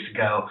couple weeks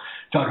ago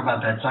talk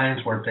about that science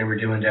work they were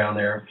doing down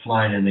there,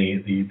 flying in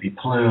the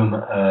plume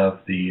of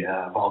the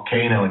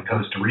volcano in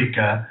Costa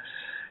Rica.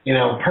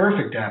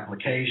 Perfect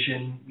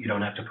application. You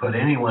don't have to put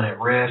anyone at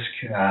risk.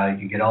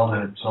 You get all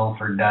the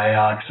sulfur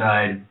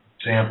dioxide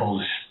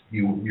samples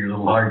your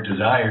little heart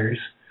desires.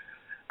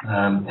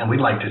 And we'd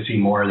like to see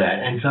more of that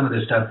and some of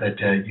the stuff that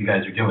you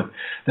guys are doing.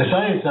 The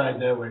science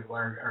side, though,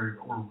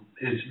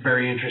 is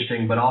very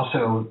interesting, but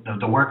also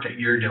the work that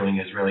you're doing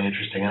is really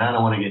interesting. And I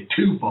don't want to get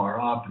too far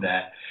off of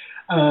that.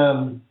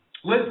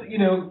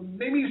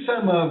 Maybe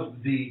some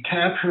of the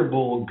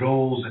capturable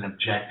goals and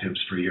objectives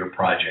for your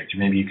project.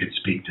 Maybe you could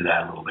speak to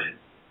that a little bit.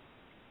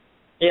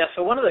 Yeah,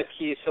 so one of the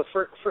keys,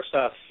 first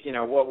off,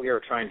 what we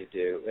are trying to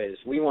do is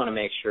we want to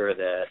make sure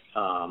that,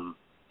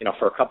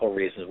 for a couple of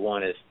reasons.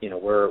 One is,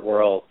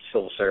 we're all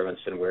civil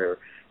servants and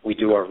we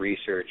do our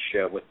research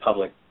with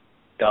public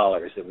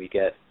dollars that we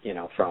get,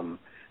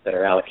 that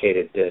are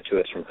allocated to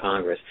us from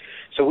Congress.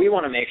 So we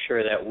want to make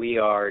sure that we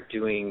are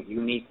doing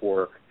unique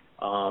work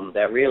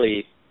that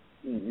really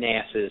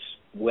NASA is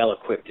well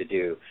equipped to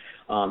do.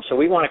 So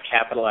we want to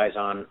capitalize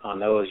on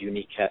those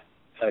unique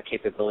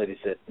capabilities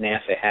that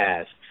NASA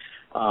has.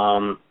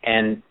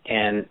 And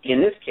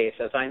in this case,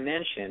 as I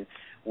mentioned,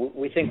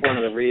 we think one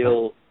of the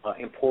real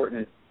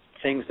important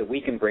things that we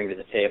can bring to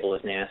the table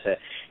as NASA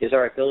is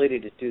our ability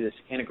to do this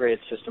integrated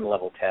system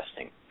level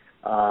testing.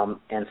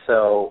 And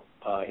so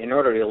in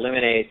order to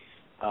eliminate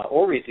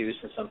or reduce,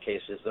 in some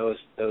cases,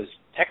 those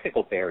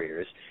technical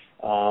barriers,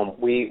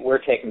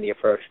 we're taking the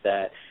approach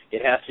that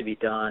it has to be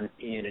done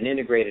in an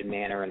integrated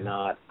manner and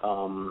not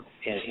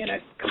in a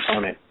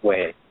component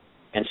way.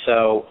 And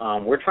so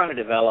we're trying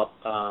to develop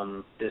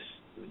this,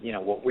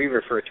 what we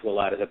refer to a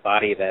lot as a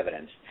body of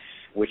evidence,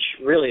 which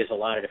really is a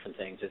lot of different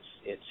things.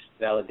 It's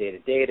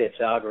validated data, it's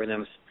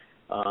algorithms,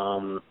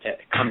 it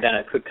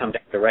could come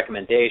down to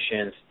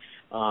recommendations,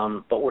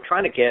 but we're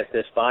trying to get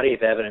this body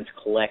of evidence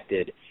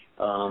collected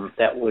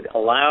that would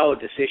allow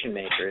decision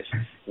makers,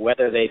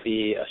 whether they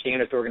be a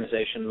standards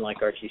organization like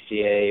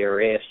RTCA or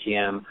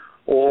ASTM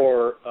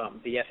or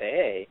the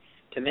FAA,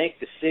 to make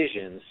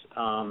decisions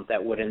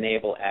that would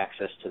enable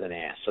access to the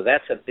NAS. So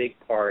that's a big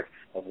part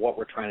of what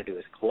we're trying to do,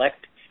 is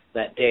collect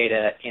that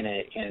data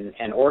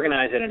and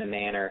organize it in a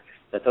manner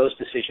that those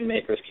decision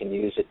makers can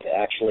use it to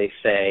actually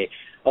say,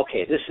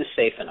 okay, this is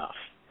safe enough,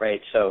 right?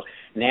 So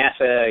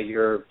NASA,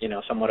 you're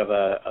somewhat of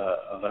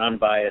an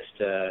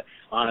unbiased,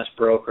 honest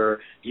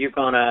broker. You've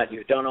done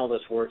all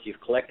this work.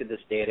 You've collected this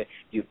data.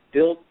 You've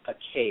built a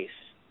case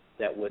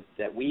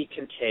that we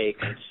can take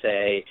and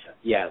say,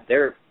 yeah,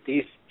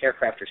 these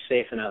aircraft are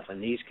safe enough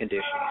in these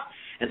conditions.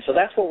 And so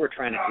that's what we're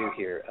trying to do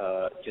here,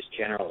 just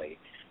generally.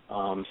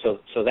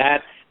 So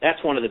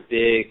that's one of the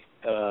big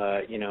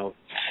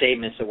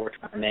statements that we're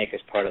trying to make as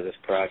part of this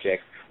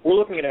project. We're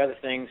looking at other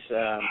things,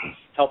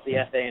 help the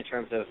FAA in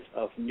terms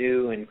of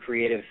new and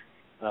creative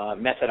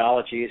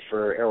methodologies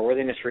for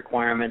airworthiness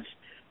requirements.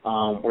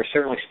 We're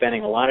certainly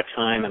spending a lot of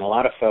time and a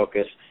lot of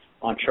focus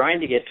on trying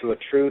to get to a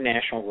true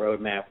national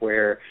roadmap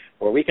where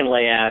we can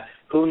lay out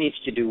who needs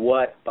to do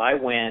what, by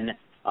when,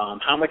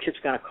 how much it's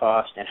going to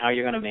cost, and how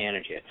you're going to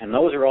manage it. And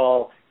those are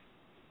all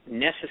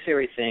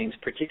necessary things,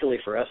 particularly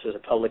for us as a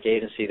public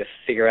agency, to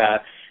figure out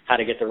how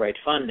to get the right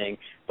funding,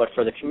 but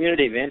for the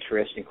community of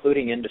interest,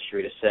 including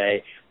industry, to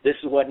say, this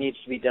is what needs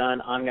to be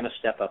done, I'm going to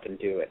step up and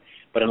do it.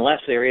 But unless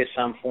there is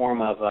some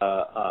form of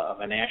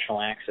a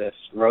national access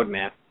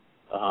roadmap,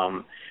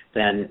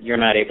 then you're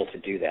not able to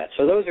do that.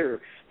 So those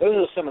are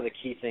some of the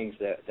key things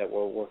that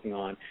we're working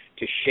on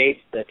to shape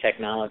the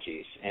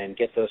technologies and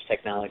get those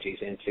technologies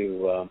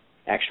into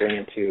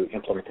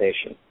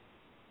implementation.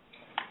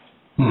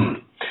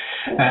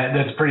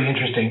 That's pretty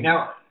interesting.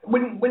 Now,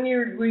 when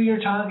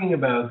you're talking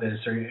about this,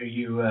 are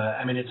you?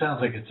 It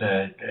sounds like it's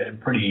a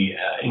pretty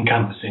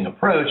encompassing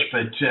approach,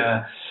 but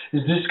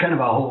is this kind of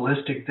a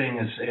holistic thing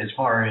as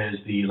far as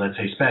the, let's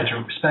say,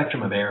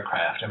 spectrum of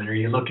aircraft? Are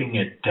you looking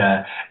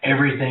at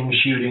everything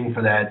shooting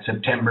for that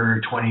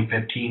September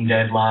 2015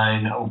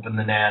 deadline, open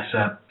the NAS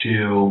up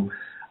to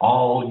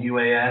all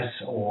UAS,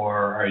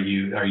 or are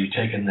you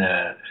taking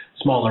the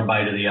smaller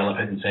bite of the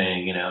elephant and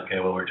saying, okay,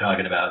 well, we're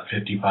talking about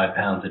 55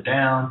 pounds a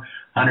down,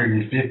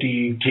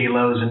 150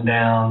 kilos and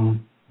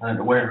down?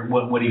 What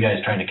are you guys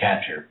trying to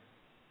capture?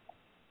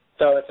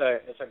 So it's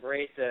a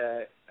great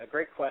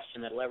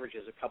question that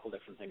leverages a couple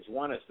different things.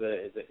 One is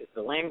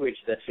the language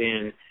that's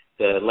in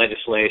the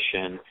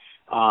legislation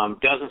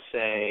doesn't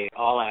say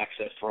all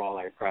access for all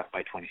aircraft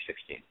by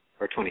 2016.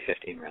 Or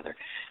 2015, rather.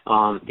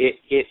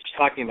 It's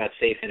talking about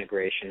safe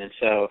integration. And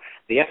so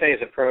the FAA's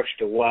approach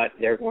to what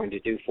they're going to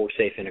do for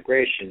safe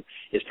integration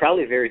is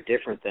probably very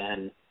different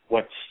than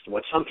what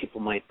some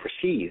people might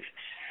perceive.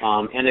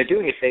 And they're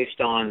doing it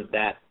based on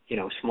that,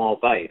 small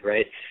bite,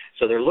 right?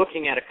 So they're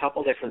looking at a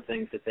couple different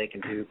things that they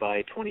can do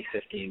by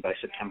 2015, by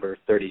September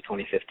 30,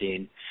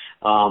 2015,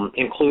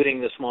 including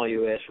the small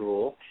UAS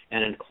rule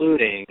and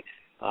including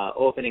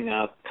opening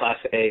up Class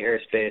A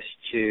airspace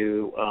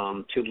to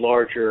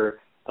larger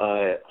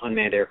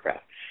unmanned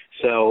aircraft.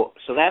 So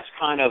that's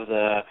kind of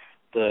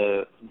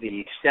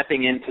the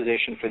stepping in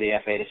position for the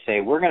FAA to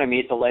say we're going to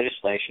meet the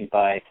legislation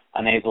by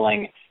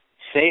enabling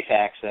safe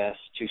access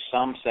to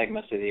some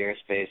segments of the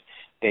airspace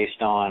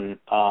based on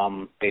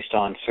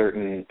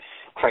certain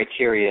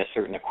criteria,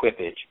 certain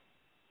equipage.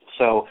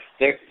 So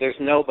there's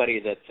nobody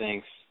that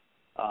thinks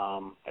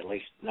at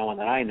least no one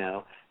that I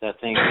know, that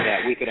thinks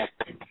that we could have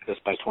this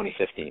by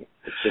 2015.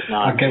 It's just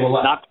not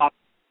not possible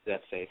to do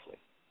that safely.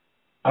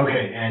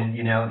 Okay, and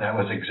that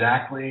was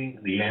exactly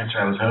the answer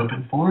I was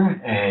hoping for,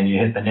 and you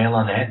hit the nail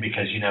on the head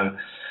because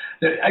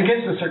I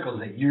guess the circles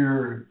that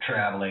you're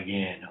traveling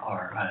in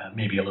are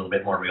maybe a little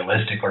bit more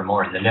realistic or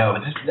more in the know.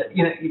 But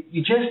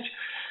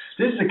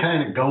this is the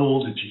kind of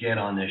gold that you get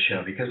on this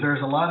show because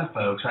there's a lot of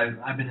folks.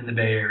 I've been in the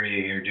Bay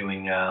Area here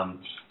doing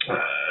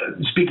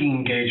speaking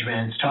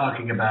engagements,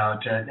 talking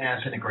about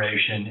NAS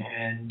integration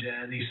and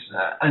these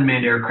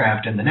unmanned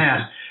aircraft in the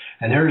NAS.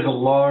 And there's a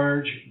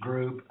large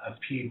group of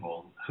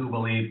people who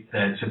believe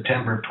that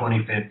September of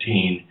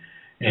 2015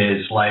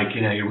 is like,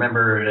 you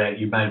remember that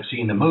you might have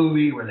seen the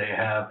movie where they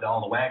have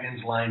all the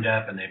wagons lined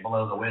up and they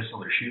blow the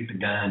whistle or shoot the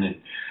gun and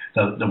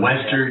the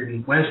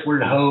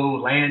westward ho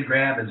land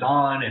grab is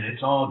on and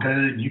it's all good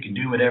and you can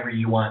do whatever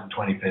you want in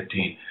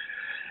 2015.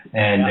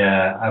 And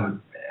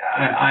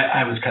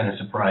I was kind of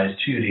surprised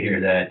too to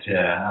hear that.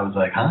 I was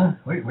like, huh?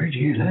 Where'd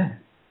you hear that?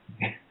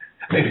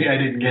 Maybe I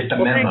didn't get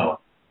the memo.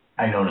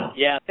 I don't know.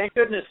 Yeah, thank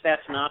goodness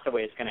that's not the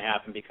way it's going to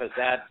happen because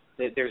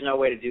there's no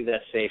way to do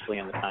that safely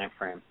in the time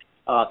frame.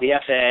 The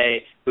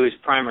FAA, whose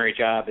primary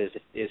job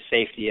is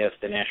safety of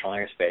the national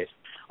airspace,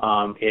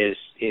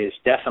 is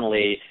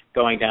definitely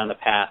going down the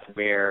path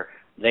where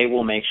they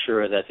will make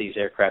sure that these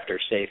aircraft are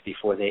safe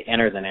before they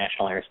enter the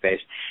national airspace,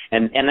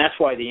 and that's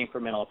why the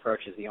incremental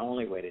approach is the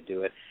only way to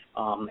do it.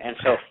 And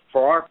so,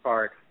 for our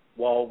part,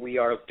 while we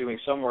are doing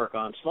some work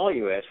on small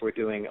UAS, we're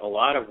doing a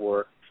lot of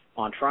work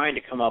on trying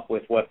to come up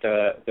with what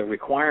the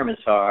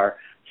requirements are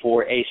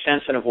for a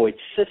sense and avoid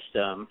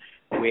system,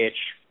 which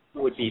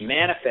would be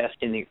manifest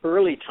in the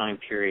early time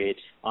period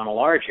on a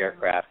large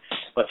aircraft.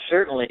 But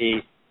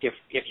certainly, if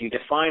you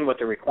define what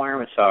the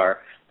requirements are,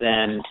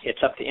 then it's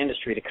up to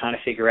industry to kind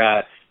of figure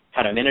out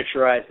how to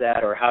miniaturize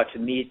that or how to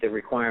meet the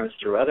requirements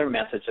through other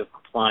methods of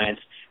compliance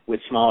with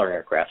smaller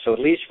aircraft. So at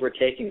least we're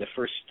taking the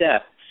first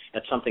step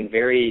at something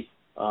very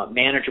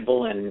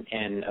manageable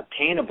and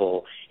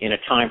obtainable in a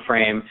time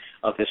frame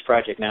of this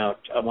project. Now,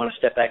 I want to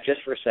step back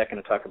just for a second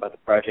and talk about the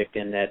project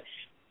in that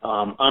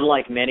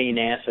unlike many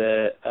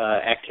NASA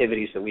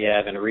activities that we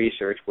have in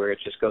research where it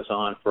just goes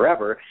on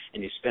forever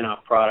and you spin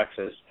off products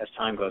as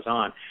time goes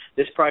on,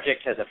 this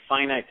project has a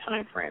finite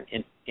time frame.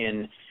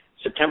 In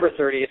September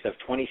 30th of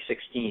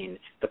 2016,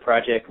 the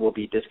project will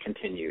be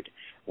discontinued.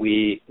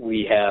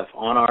 We have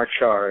on our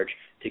charge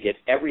to get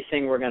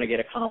everything we're going to get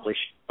accomplished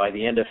by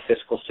the end of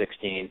fiscal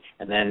 16,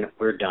 and then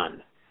we're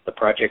done. The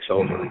project's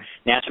over.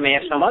 NASA may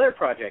have some other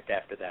project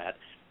after that,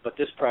 but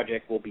this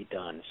project will be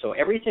done. So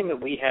everything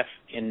that we have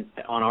in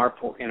our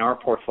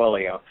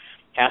portfolio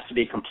has to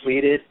be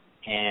completed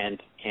and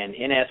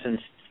in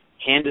essence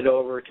handed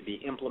over to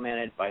be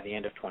implemented by the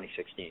end of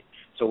 2016.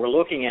 So we're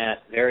looking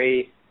at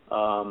very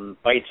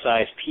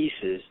bite-sized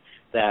pieces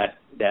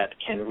that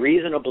can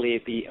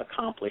reasonably be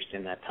accomplished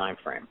in that time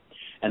frame.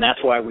 And that's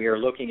why we are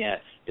looking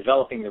at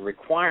developing the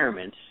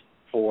requirements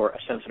for a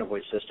sense and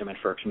avoid system and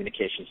for a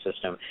communication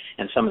system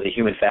and some of the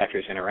human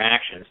factors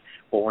interactions,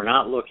 but we're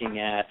not looking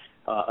at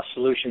a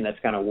solution that's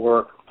going to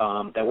work,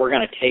 that we're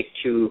going to take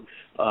to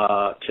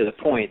the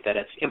point that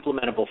it's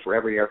implementable for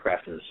every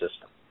aircraft in the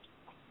system.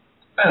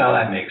 Well,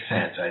 that makes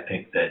sense. I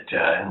think that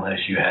unless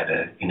you had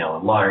a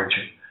large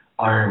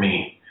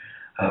army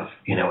of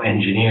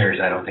engineers,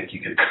 I don't think you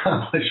could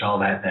accomplish all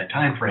that in that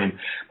time frame.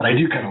 But I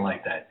do kind of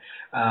like that.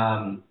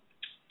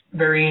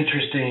 Very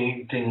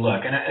interesting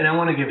look, and I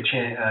want to give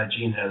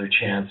Gene another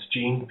chance.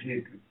 Gene,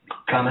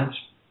 comments?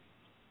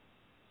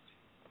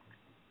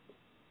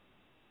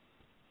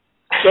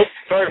 Nope,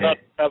 sorry about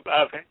that.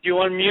 I've had you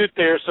on mute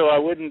there, so I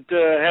wouldn't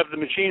have the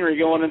machinery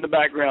going in the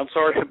background.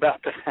 Sorry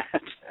about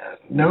that.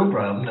 No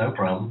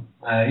problem.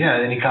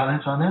 Any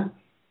comments on that?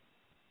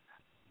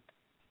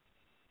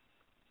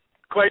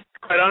 Quite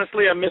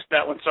honestly, I missed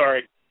that one.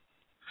 Sorry.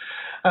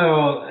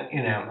 Oh,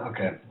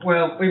 okay.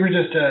 Well, we were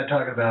just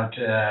talking about,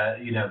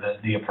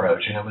 the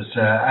approach, and it was,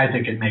 I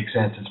think it makes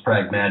sense. It's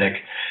pragmatic.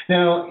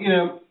 Now,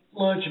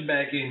 launching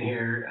back in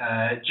here,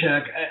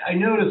 Chuck, I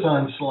notice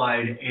on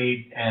slide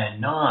 8 and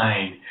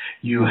 9,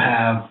 you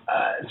have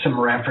some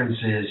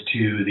references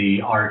to the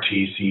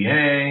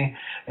RTCA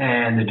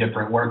and the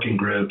different working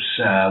groups,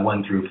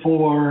 1 through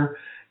 4.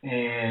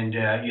 And,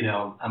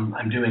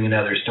 I'm doing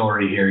another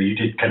story here. You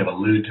did kind of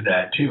allude to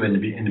that, too, in the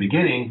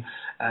beginning.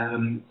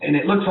 And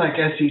it looks like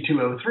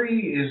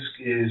SC203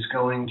 is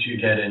going to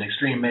get an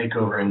extreme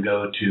makeover and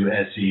go to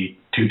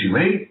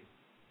SC228.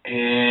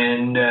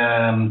 And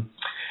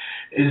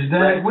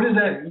what does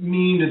that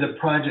mean to the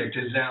project?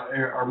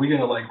 Are we going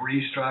to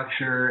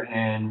restructure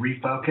and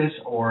refocus,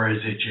 or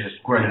is it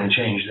just we're going to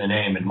change the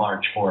name and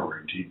march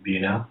forward? Do you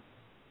know?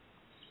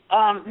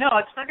 No,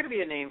 it's not going to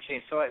be a name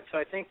change. So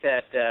I think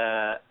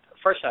that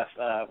first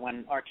off,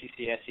 when RTC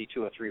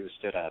SC203 was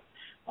stood up,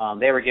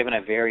 they were given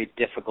a very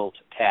difficult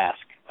task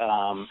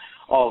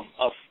of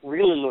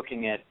really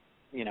looking at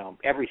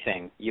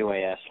everything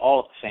UAS all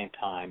at the same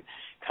time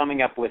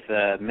coming up with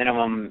a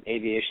minimum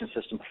aviation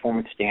system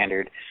performance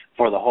standard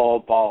for the whole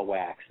ball of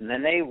wax. And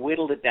then they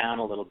whittled it down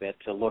a little bit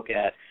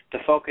to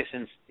focus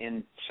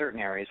in certain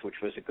areas, which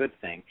was a good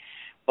thing.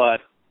 But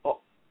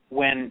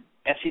when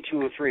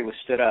SC203 was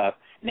stood up,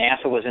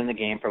 NASA was in the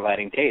game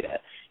providing data.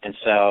 And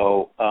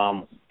so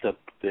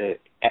the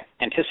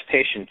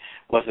anticipation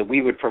was that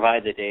we would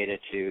provide the data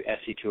to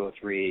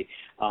SC203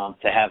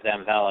 to have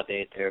them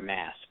validate their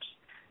masks.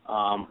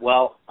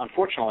 Well,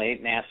 unfortunately,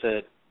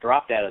 NASA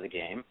dropped out of the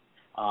game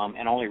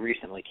and only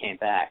recently came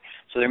back.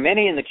 So there are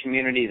many in the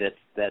community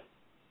that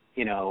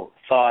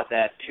thought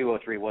that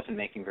 203 wasn't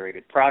making very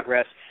good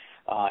progress.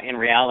 In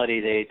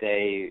reality,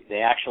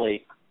 they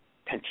actually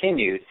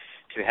continued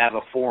to have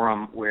a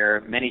forum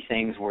where many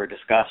things were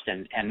discussed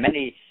and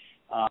many,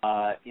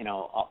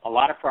 a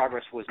lot of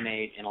progress was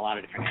made in a lot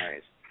of different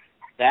areas.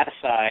 That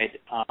aside,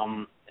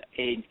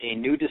 a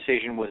new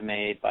decision was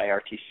made by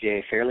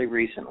RTCA fairly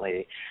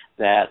recently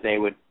that they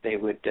would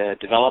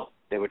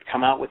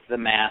come out with the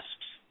masks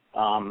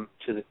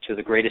to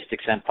the greatest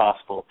extent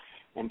possible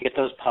and get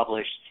those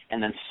published,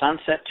 and then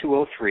sunset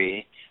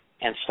 203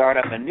 and start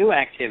up a new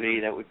activity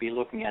that would be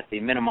looking at the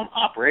minimum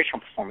operational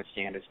performance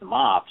standards, the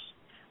MOPS,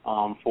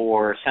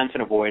 for sense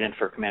and avoid and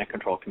for command and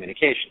control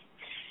communication.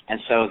 And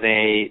so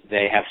they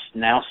have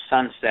now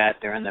sunset,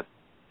 they're in the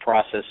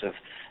process of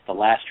the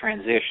last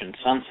transition,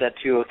 sunset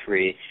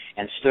 203,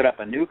 and stood up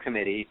a new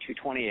committee,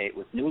 228,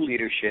 with new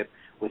leadership,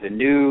 with a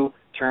new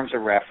terms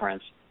of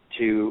reference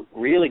to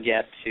really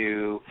get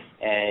to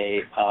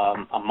a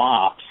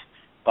MOPS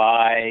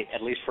by,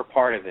 at least for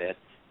part of it,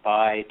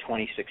 by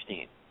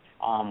 2016,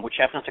 which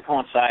happens to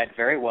coincide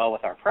very well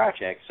with our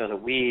project, so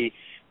that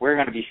we're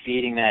going to be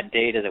feeding that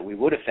data that we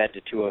would have fed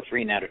to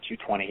 203 now to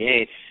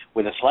 228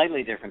 with a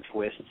slightly different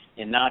twist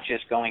in not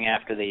just going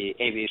after the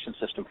aviation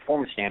system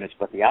performance standards,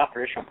 but the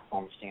operational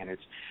performance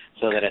standards,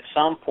 so that at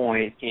some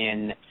point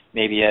in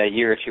maybe a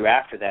year or two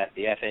after that,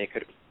 the FAA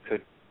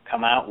could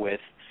come out with,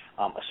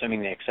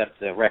 assuming they accept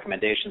the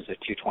recommendations of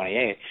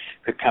 228,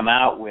 could come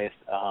out with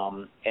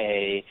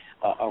a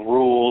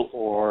rule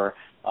or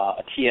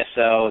a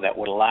TSO that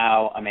would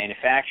allow a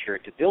manufacturer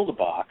to build a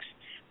box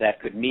that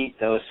could meet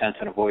those sense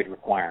and avoid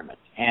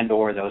requirements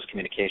and/or those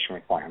communication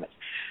requirements.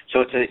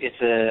 So it's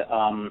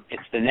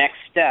the next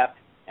step,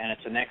 and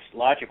it's the next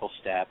logical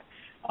step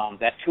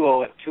that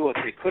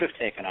 203 could have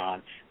taken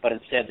on, but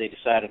instead they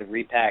decided to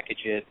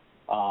repackage it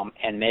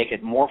and make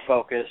it more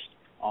focused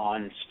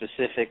on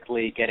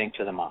specifically getting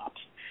to the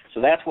MOPS.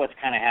 So that's what's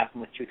kind of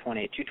happened with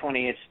 228.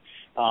 228's,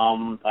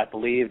 I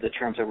believe the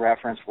terms of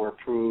reference were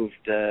approved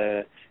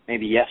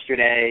maybe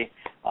yesterday.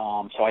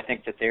 So I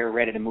think that they're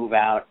ready to move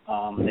out.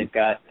 They've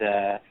got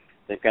the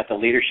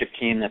leadership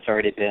team that's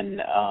already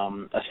been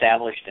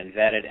established and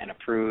vetted and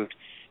approved.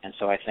 And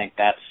so I think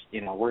that's,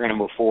 we're going to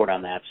move forward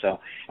on that. So,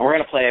 and we're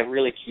going to play a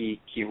really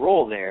key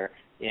role there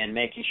in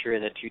making sure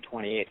that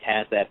 228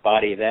 has that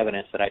body of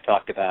evidence that I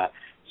talked about,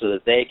 so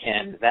that they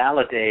can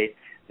validate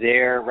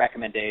their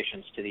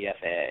recommendations to the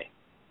FAA.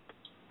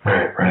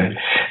 Right.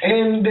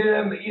 And,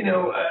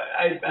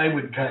 I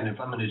would I'm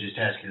going to just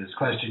ask you this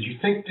question. Do you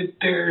think that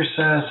there's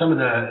some of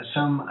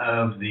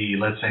the,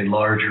 let's say,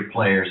 larger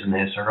players in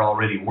this are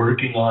already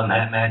working on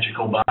that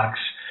magical box,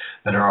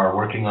 that are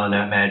working on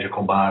that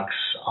magical box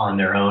on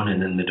their own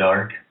and in the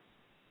dark?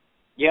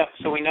 Yep,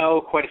 so we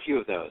know quite a few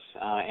of those,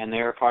 and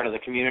they're part of the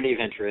community of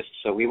interest,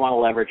 so we want to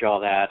leverage all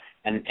that.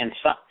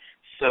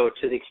 So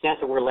to the extent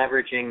that we're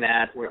leveraging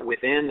that,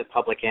 within the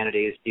public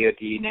entities,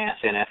 DoD,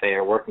 NASA, and FAA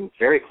are working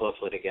very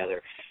closely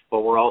together,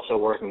 but we're also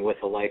working with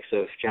the likes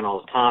of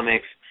General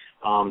Atomics.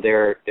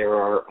 There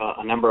are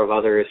a number of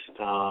others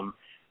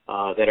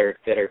that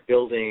are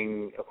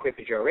building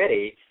equipage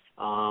already,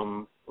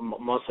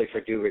 mostly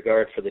for due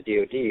regard for the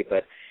DoD,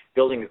 but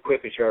building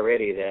equipage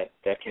already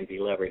that can be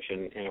leveraged.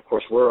 And of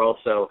course, we're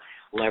also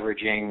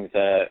leveraging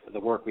the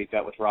work we've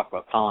got with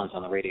Rockwell Collins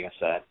on the radio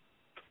side.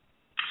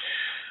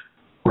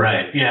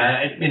 Right. Yeah.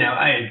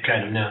 I had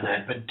kind of known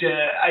that, but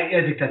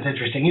I think that's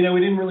interesting.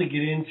 We didn't really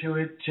get into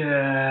it.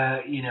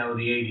 The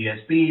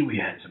ADSB. We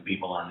had some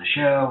people on the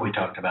show. We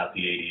talked about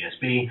the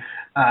ADSB.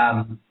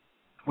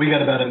 We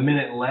got about a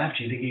minute left.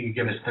 Do you think you could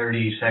give us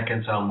 30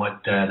 seconds on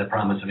what the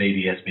promise of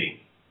ADSB?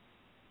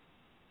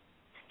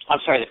 I'm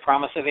sorry, the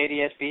promise of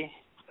ADSB?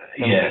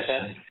 Yes.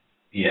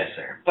 Yes,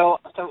 sir. So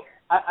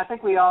I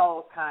think we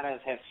all kind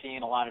of have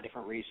seen a lot of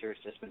different research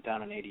that's been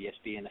done on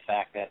ADSB, and the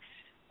fact that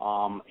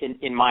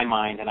in my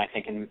mind, and I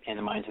think in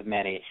the minds of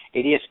many,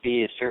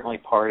 ADSB is certainly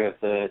part of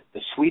the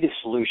suite of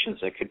solutions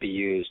that could be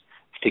used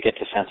to get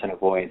to sense and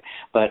avoid.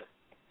 But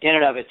in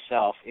and of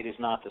itself, it is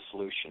not the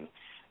solution.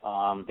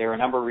 There are a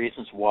number of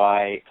reasons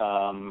why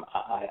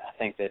I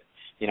think that,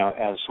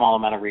 a small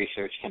amount of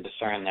research can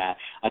discern that.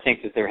 I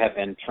think that there have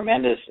been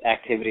tremendous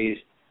activities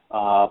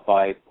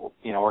by,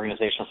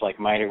 organizations like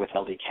MITRE with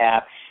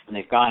LDCAP, and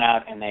they've gone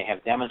out and they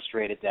have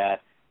demonstrated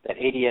that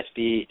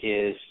ADSB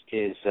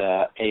is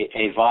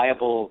a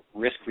viable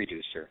risk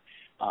reducer.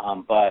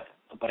 But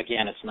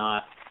again, it's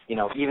not,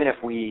 even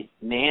if we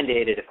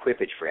mandated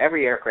equipage for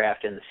every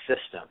aircraft in the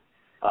system,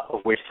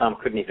 of which some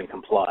couldn't even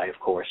comply, of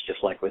course,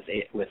 just like with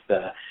any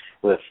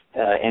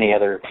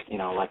other,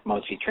 like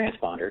mode C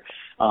transponder.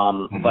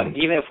 But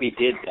even if we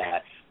did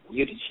that,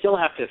 you'd still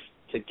have to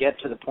get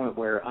to the point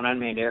where an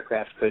unmanned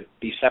aircraft could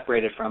be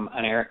separated from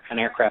an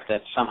aircraft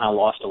that somehow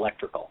lost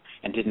electrical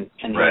and the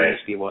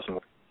ADS-B wasn't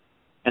working.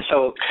 And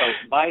so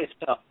by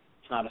itself,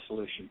 it's not a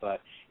solution, but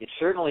it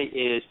certainly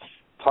is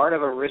part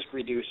of a risk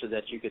reducer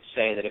that you could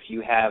say that if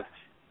you have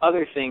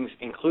other things,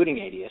 including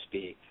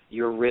ADS-B,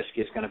 your risk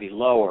is going to be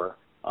lower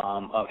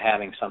of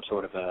having some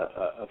sort of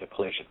a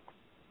collision.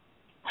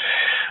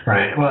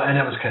 Right. Well, and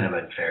that was kind of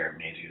unfair of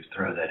me to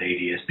throw that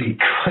ADS-B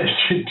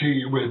question to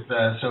you with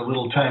so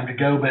little time to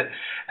go. But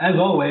as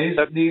always,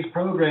 these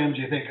programs,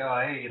 you think,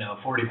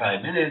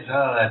 45 minutes,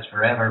 that's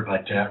forever.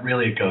 But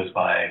really it goes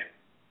by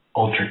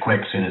ultra quick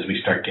as soon as we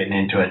start getting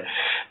into it.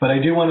 But I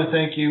do want to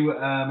thank you,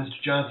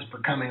 Mr. Johnson, for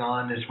coming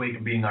on this week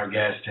and being our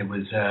guest. It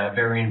was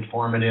very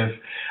informative.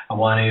 I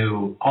want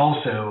to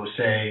also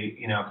say,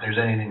 if there's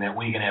anything that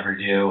we can ever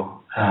do,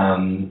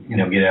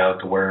 get out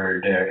the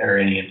word or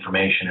any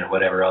information or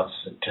whatever else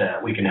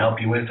that we can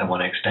help you with, I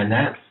want to extend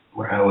that.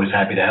 We're always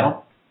happy to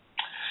help.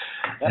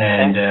 Yep,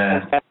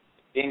 and thanks.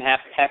 Being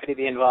happy to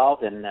be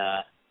involved, and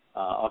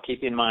I'll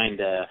keep you in mind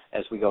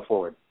as we go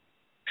forward.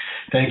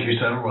 Thank you,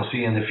 sir. We'll see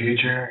you in the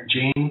future.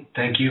 Gene,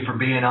 thank you for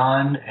being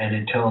on, and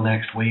until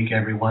next week,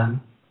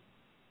 everyone,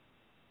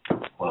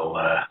 we'll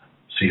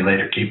see you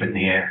later. Keep it in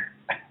the air.